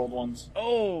man in the world ones?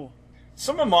 Oh.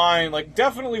 Some of mine, like,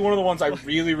 definitely one of the ones I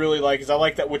really, really like is I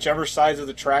like that whichever sides of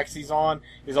the tracks he's on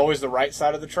is always the right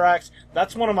side of the tracks.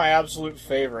 That's one of my absolute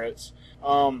favorites.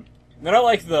 Then I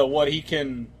like he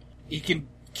can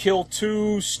kill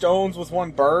 2 stones with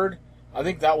 1 bird. I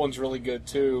think that one's really good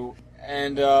too.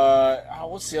 And,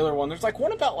 what's the other one? There's, like,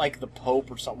 one about, like, the Pope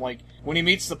or something. Like, when he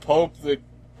meets the Pope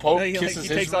kisses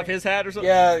he takes off his hat or something?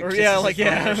 Yeah,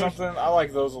 or something. I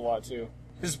like those a lot too.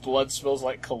 His blood smells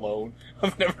like cologne.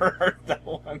 I've never heard that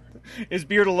one. His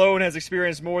beard alone has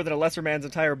experienced more than a lesser man's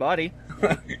entire body.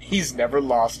 He's never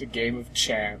lost a game of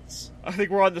chance. I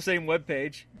think we're on the same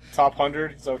webpage. Top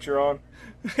 100? Is that what you're on?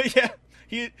 Yeah.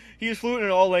 He is fluent in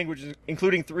all languages,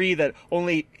 including 3 that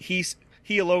only he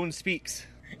alone speaks.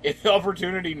 If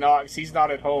opportunity knocks, he's not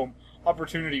at home.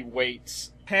 Opportunity waits.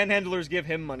 Panhandlers give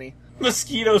him money.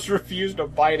 Mosquitoes refuse to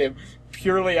bite him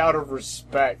purely out of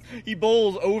respect. He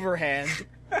bowls overhand.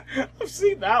 I've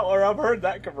seen that or I've heard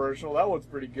that commercial. That one's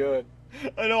pretty good.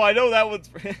 I know that one's...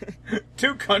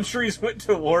 2 countries went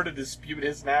to war to dispute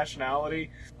his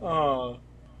nationality. Oh,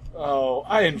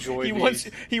 I enjoy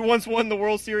these. He once won the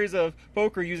World Series of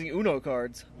Poker using Uno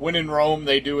cards. When in Rome,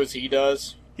 they do as he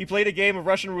does. He played a game of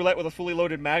Russian roulette with a fully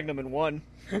loaded Magnum and won.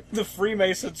 The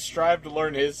Freemasons strive to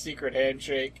learn his secret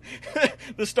handshake.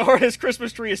 The star on his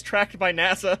Christmas tree is tracked by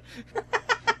NASA.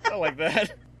 I like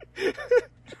that.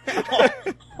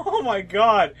 Oh my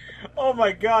god. Oh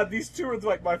my god, these 2 are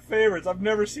like my favorites. I've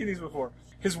never seen these before.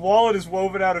 His wallet is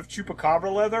woven out of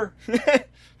chupacabra leather.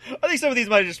 I think some of these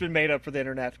might have just been made up for the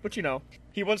internet, but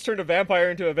he once turned a vampire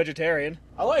into a vegetarian.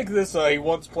 I like this, he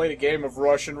once played a game of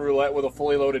Russian roulette with a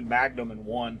fully loaded Magnum and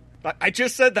won. I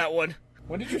just said that one.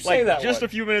 When did you say that just one? a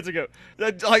few minutes ago.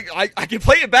 I can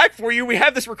play it back for you. We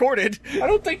have this recorded. I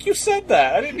don't think you said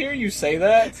that. I didn't hear you say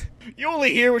that. You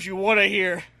only hear what you want to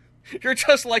hear. You're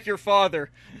just like your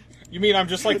father. You mean I'm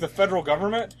just like the federal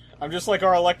government? I'm just like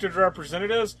our elected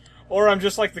representatives? Or I'm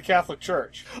just like the Catholic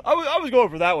Church? I was going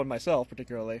for that one myself,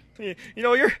 particularly.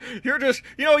 You're just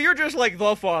like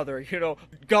the Father,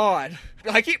 God.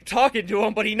 I keep talking to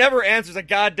him, but he never answers a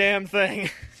goddamn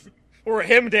thing. Or a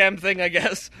him-damn thing, I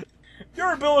guess.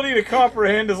 Your ability to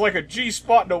comprehend is like a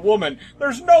G-spot in a woman.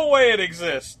 There's no way it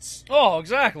exists. Oh,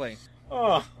 exactly.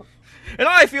 Oh. And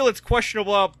I feel it's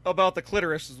questionable about the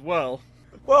clitoris as well.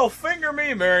 Well, finger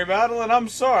me, Mary Madeline. I'm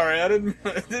sorry. I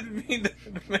didn't mean to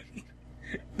make...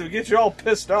 to get you all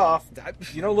pissed off,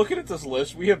 looking at this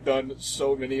list, we have done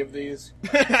so many of these.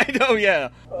 I know, yeah.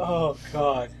 Oh,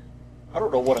 God. I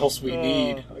don't know what else we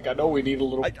need. Like, I know we need a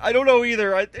little... I don't know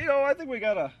either. I think we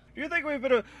gotta... Do you think we've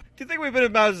been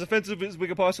about as offensive as we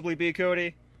could possibly be,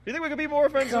 Cody? Do you think we could be more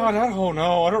offensive? God, I don't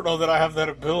know. I don't know that I have that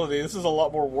ability. This is a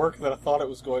lot more work than I thought it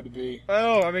was going to be.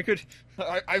 Oh, I mean,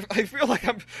 I feel like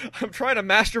I'm trying to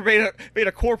masturbate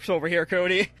a corpse over here,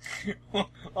 Cody.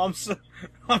 I'm sorry.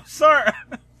 I'm sorry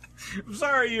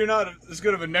you're not as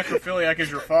good of a necrophiliac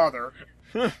as your father.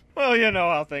 Well, you know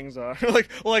how things are.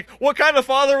 like, what kind of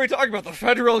father are we talking about? The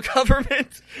federal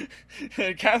government?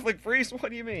 Catholic priest?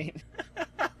 What do you mean?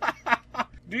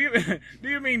 Do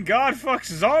you mean God fucks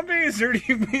zombies, or do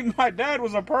you mean my dad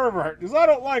was a pervert? Because I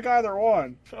don't like either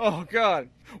one. Oh, God.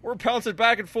 We're bouncing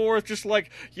back and forth just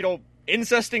like,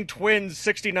 incesting twins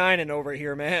 69 and over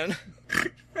here, man.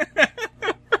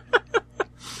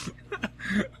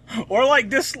 or like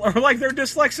their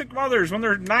dyslexic mothers when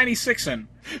they're 96ing.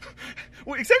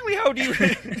 Well, exactly how do you...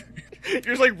 You're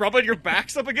just like rubbing your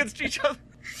backs up against each other?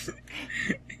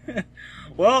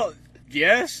 Well,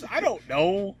 yes, I don't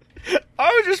know. I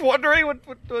was just wondering what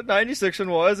 96ing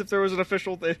was, if there was an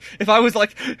official thing. If I was out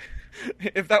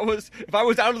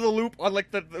of the loop on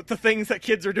like the things that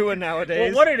kids are doing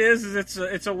nowadays. Well, what it is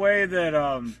it's a way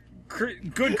that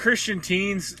good Christian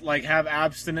teens like have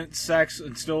abstinent sex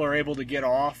and still are able to get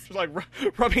off. Just like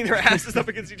rubbing their asses up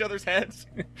against each other's heads,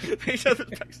 each other's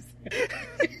backs.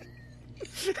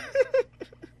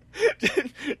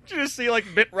 Did you just see like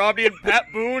Mitt Romney and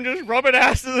Pat Boone just rubbing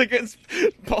asses against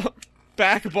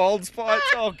back bald spots?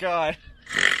 Oh, God.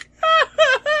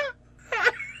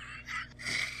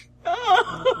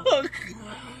 Oh,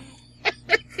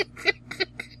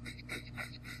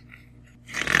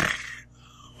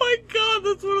 my God,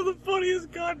 that's one of the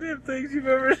funniest goddamn things you've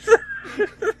ever said.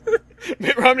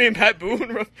 Mitt Romney and Pat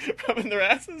Boone rubbing their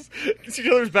asses against each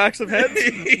other's backs of heads.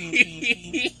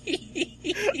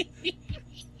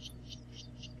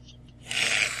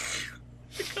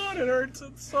 God, it hurts.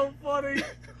 It's so funny.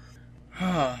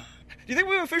 Do you think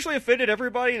we've officially offended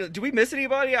everybody? Do we miss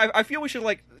anybody? I feel we should,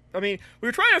 we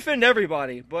were trying to offend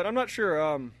everybody, but I'm not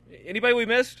sure. Anybody we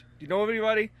missed? Do you know of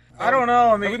anybody? I don't know.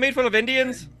 I mean, have we made fun of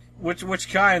Indians?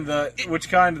 Which kind? The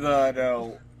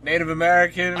Native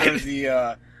American or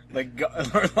the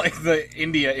the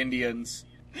India Indians?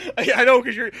 I know,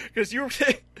 because you were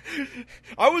saying...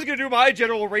 I was gonna do my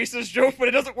general racist joke, but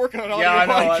it doesn't work on an audio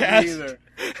podcast. Yeah, I know, either.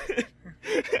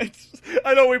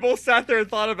 I know we both sat there and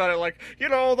thought about it, like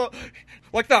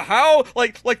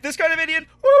this kind of Indian,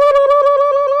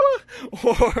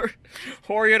 or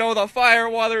the fire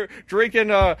while they're drinking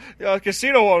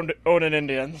casino owning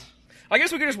Indians. I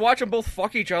guess we could just watch them both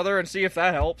fuck each other and see if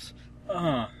that helps.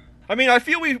 Uh-huh. I mean, I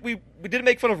feel we did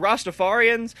make fun of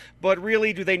Rastafarians, but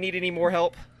really, do they need any more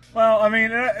help? Well, I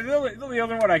mean, the only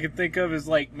other one I could think of is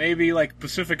maybe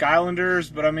Pacific Islanders,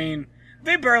 but I mean,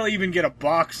 they barely even get a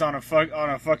box on a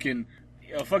fucking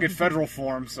federal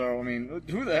form. So I mean,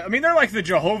 they're like the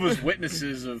Jehovah's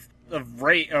Witnesses of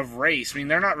race. I mean,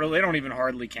 they're not really. They don't even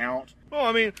hardly count. Well,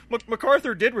 I mean,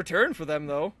 MacArthur did return for them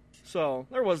though, so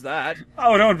there was that.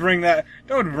 Oh, don't bring that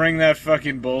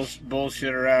fucking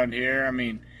bullshit around here. I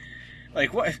mean,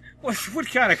 what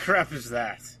kind of crap is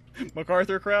that?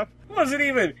 MacArthur crap? Wasn't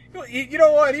even. You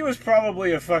know what? He was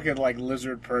probably a fucking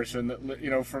lizard person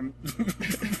that from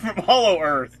Hollow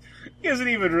Earth. He isn't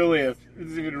even really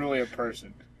a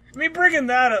person. I mean, bringing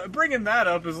that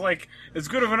up is as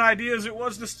good of an idea as it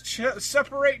was to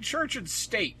separate church and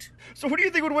state. So, who do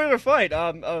you think would win in a fight?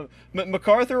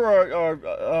 MacArthur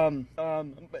or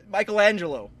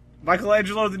Michelangelo?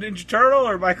 Michelangelo the Ninja Turtle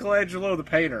or Michelangelo the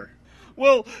painter?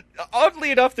 Well,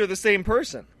 oddly enough, they're the same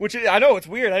person. Which, I know, it's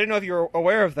weird. I didn't know if you were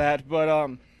aware of that, but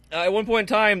at one point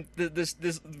in time, this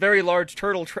very large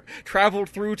turtle traveled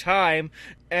through time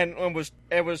and was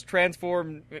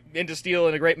transformed into steel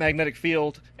in a great magnetic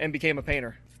field and became a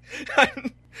painter.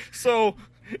 So,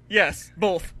 yes,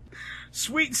 both.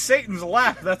 Sweet Satan's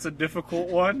lap. That's a difficult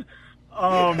one.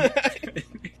 I'm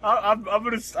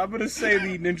gonna say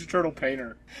the Ninja Turtle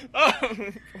painter. Oh, of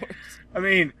course. I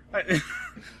mean.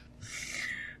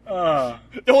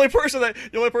 The only person that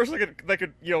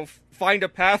could find a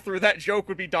path through that joke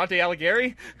would be Dante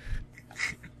Alighieri.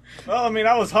 Well, I mean,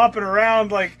 I was hopping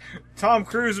around like Tom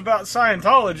Cruise about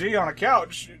Scientology on a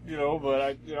couch, but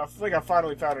I think I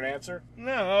finally found an answer.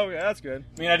 No, okay, that's good.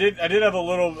 I mean, I did have a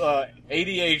little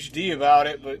ADHD about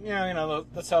it, but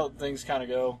that's how things kind of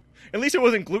go. At least it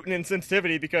wasn't gluten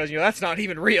insensitivity because that's not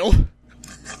even real.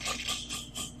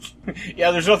 Yeah,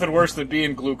 there's nothing worse than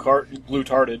being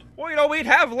glue-tarded. Well, we'd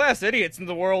have less idiots in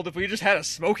the world if we just had a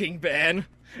smoking ban.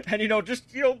 And, just,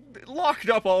 locked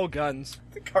up all guns.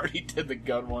 I think I already did the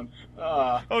gun one.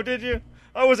 Oh, did you?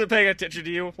 I wasn't paying attention to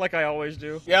you, like I always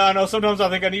do. Yeah, I know. Sometimes I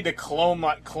think I need to clone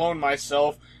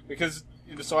myself, because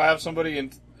so I have somebody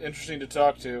interesting to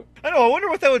talk to. I know, I wonder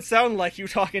what that would sound like, you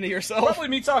talking to yourself. Probably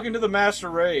me talking to the master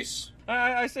race.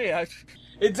 I see.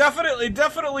 It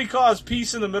definitely caused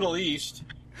peace in the Middle East.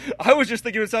 I was just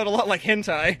thinking it would sound a lot like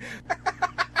hentai.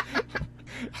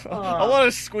 A lot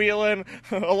of squealing,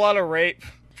 a lot of rape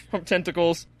from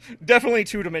tentacles. Definitely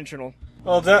two-dimensional.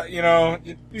 Well,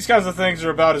 these kinds of things are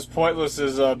about as pointless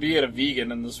as being a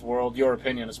vegan in this world, your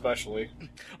opinion especially.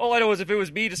 All I know is if it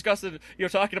was me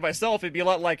talking to myself, it'd be a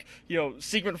lot like,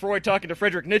 Sigmund Freud talking to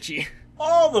Friedrich Nietzsche.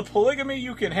 All the polygamy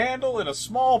you can handle in a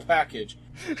small package.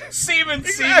 Semen,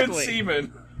 Exactly.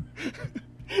 semen.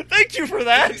 Thank you for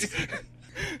that!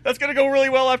 That's gonna go really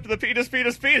well after the penis.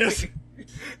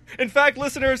 In fact,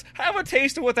 listeners, have a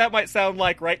taste of what that might sound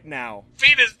like right now.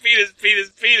 Penis.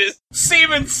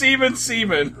 Semen,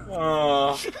 semen.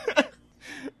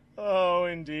 Oh,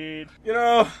 indeed.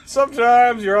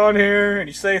 Sometimes you're on here and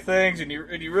you say things and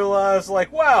you realize,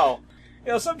 like, wow,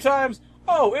 sometimes,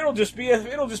 it'll just be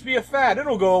a fad.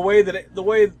 It'll go away the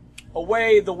way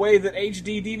that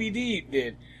HD DVD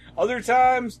did. Other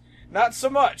times, not so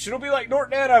much. It'll be like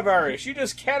Norton antivirus. You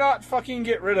just cannot fucking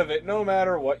get rid of it, no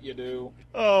matter what you do.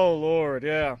 Oh, Lord,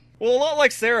 yeah. Well, a lot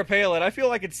like Sarah Palin, I feel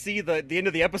like I could see the end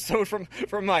of the episode from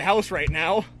my house right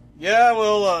now. Yeah,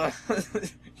 well,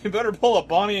 you better pull a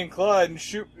Bonnie and Clyde and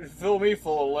fill me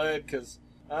full of lead, because,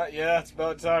 it's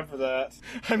about time for that.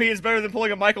 I mean, it's better than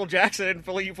pulling a Michael Jackson and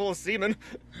filling you full of semen.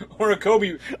 Or a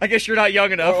Kobe... I guess you're not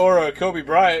young enough. Or a Kobe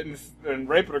Bryant and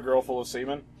raping a girl full of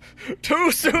semen.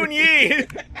 Too soon, ye!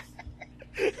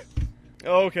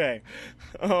 Okay.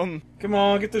 Come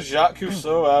on, get the Jacques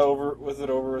Cousteau over with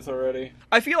already.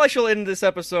 I feel I shall end this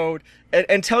episode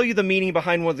and tell you the meaning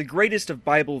behind one of the greatest of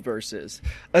Bible verses.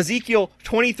 Ezekiel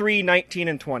 23:19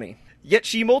 and 20. Yet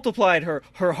she multiplied her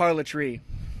harlotry,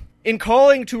 in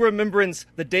calling to remembrance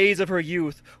the days of her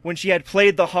youth, when she had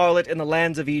played the harlot in the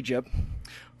lands of Egypt.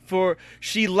 For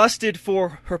she lusted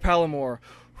for her paramour,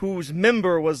 whose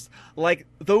member was like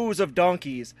those of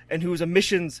donkeys, and whose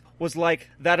emissions was like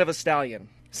that of a stallion.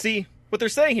 See, what they're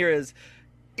saying here is,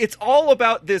 it's all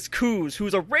about this coos,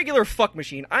 who's a regular fuck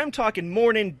machine. I'm talking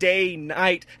morning, day,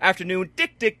 night, afternoon,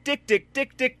 dick.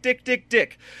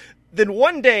 Then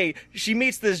one day, she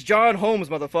meets this John Holmes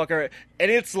motherfucker, and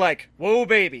it's like, whoa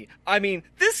baby. I mean,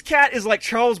 this cat is like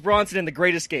Charles Bronson in The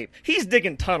Great Escape. He's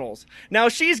digging tunnels. Now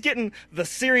she's getting the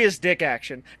serious dick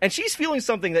action, and she's feeling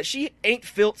something that she ain't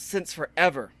felt since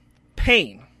forever.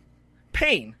 Pain.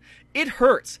 It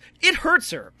hurts. It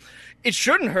hurts her. It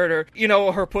shouldn't hurt her,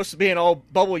 her puss being all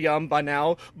bubble yum by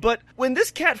now, but when this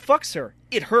cat fucks her,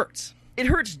 it hurts. It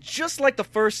hurts just like the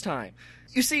first time.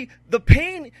 You see, the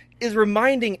pain is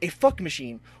reminding a fuck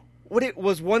machine what it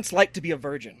was once like to be a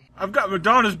virgin. I've got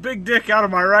Madonna's big dick out of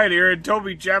my right ear, and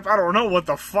Toby Jeff, I don't know what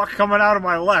the fuck coming out of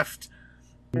my left.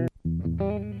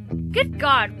 Good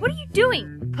God, what are you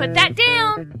doing? Put that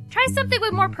down. Try something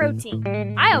with more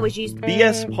protein. I always use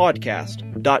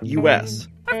bspodcast.us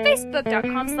or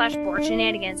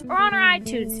facebook.com/boredshenanigans or on our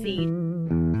iTunes feed.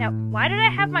 Now, why did I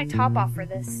have my top off for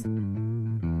this?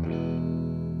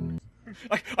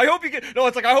 I hope you get... No,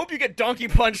 it's like, I hope you get donkey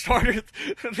punched harder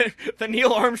than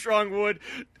Neil Armstrong would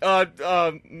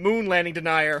moon landing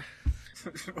denier.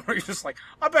 Or you're just like,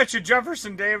 I bet you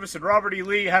Jefferson Davis and Robert E.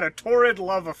 Lee had a torrid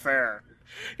love affair.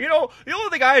 The only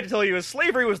thing I had to tell you is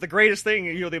slavery was the greatest thing,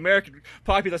 the American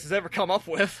populace has ever come up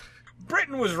with.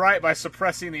 Britain was right by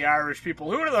suppressing the Irish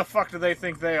people. Who the fuck do they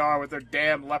think they are with their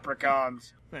damn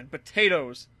leprechauns? Man,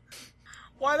 potatoes.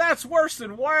 Why, that's worse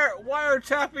than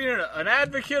wiretapping an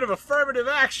advocate of affirmative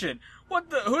action.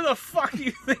 Who the fuck do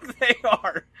you think they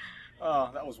are?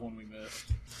 Oh, that was one we missed.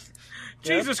 Yep.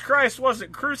 Jesus Christ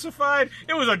wasn't crucified.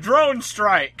 It was a drone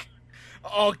strike.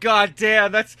 Oh, god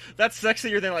damn. That's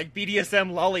sexier than, like,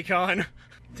 BDSM lolicon.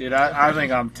 Dude, I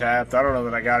think I'm tapped. I don't know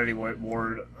that I got any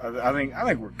more. I think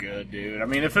we're good, dude. I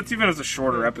mean, if it's even as a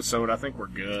shorter episode, I think we're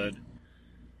good.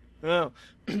 Oh.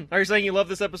 Are you saying you love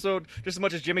this episode just as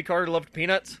much as Jimmy Carter loved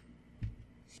Peanuts?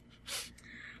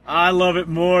 I love it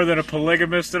more than a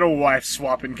polygamist at a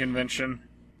wife-swapping convention.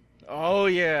 Oh,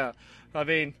 yeah. I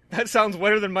mean, that sounds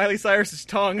wetter than Miley Cyrus's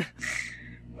tongue.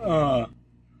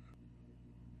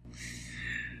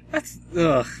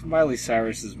 Miley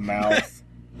Cyrus's mouth.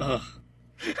 Ugh.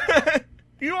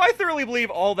 I thoroughly believe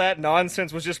all that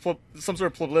nonsense was just some sort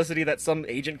of publicity that some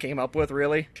agent came up with,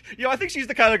 really. I think she's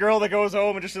the kind of girl that goes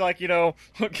home and just like, she's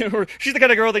the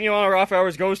kind of girl that, on her off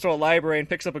hours goes to a library and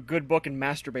picks up a good book and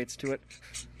masturbates to it.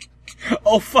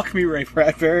 Oh, fuck me, Ray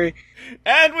Bradbury.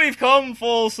 And we've come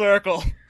full circle.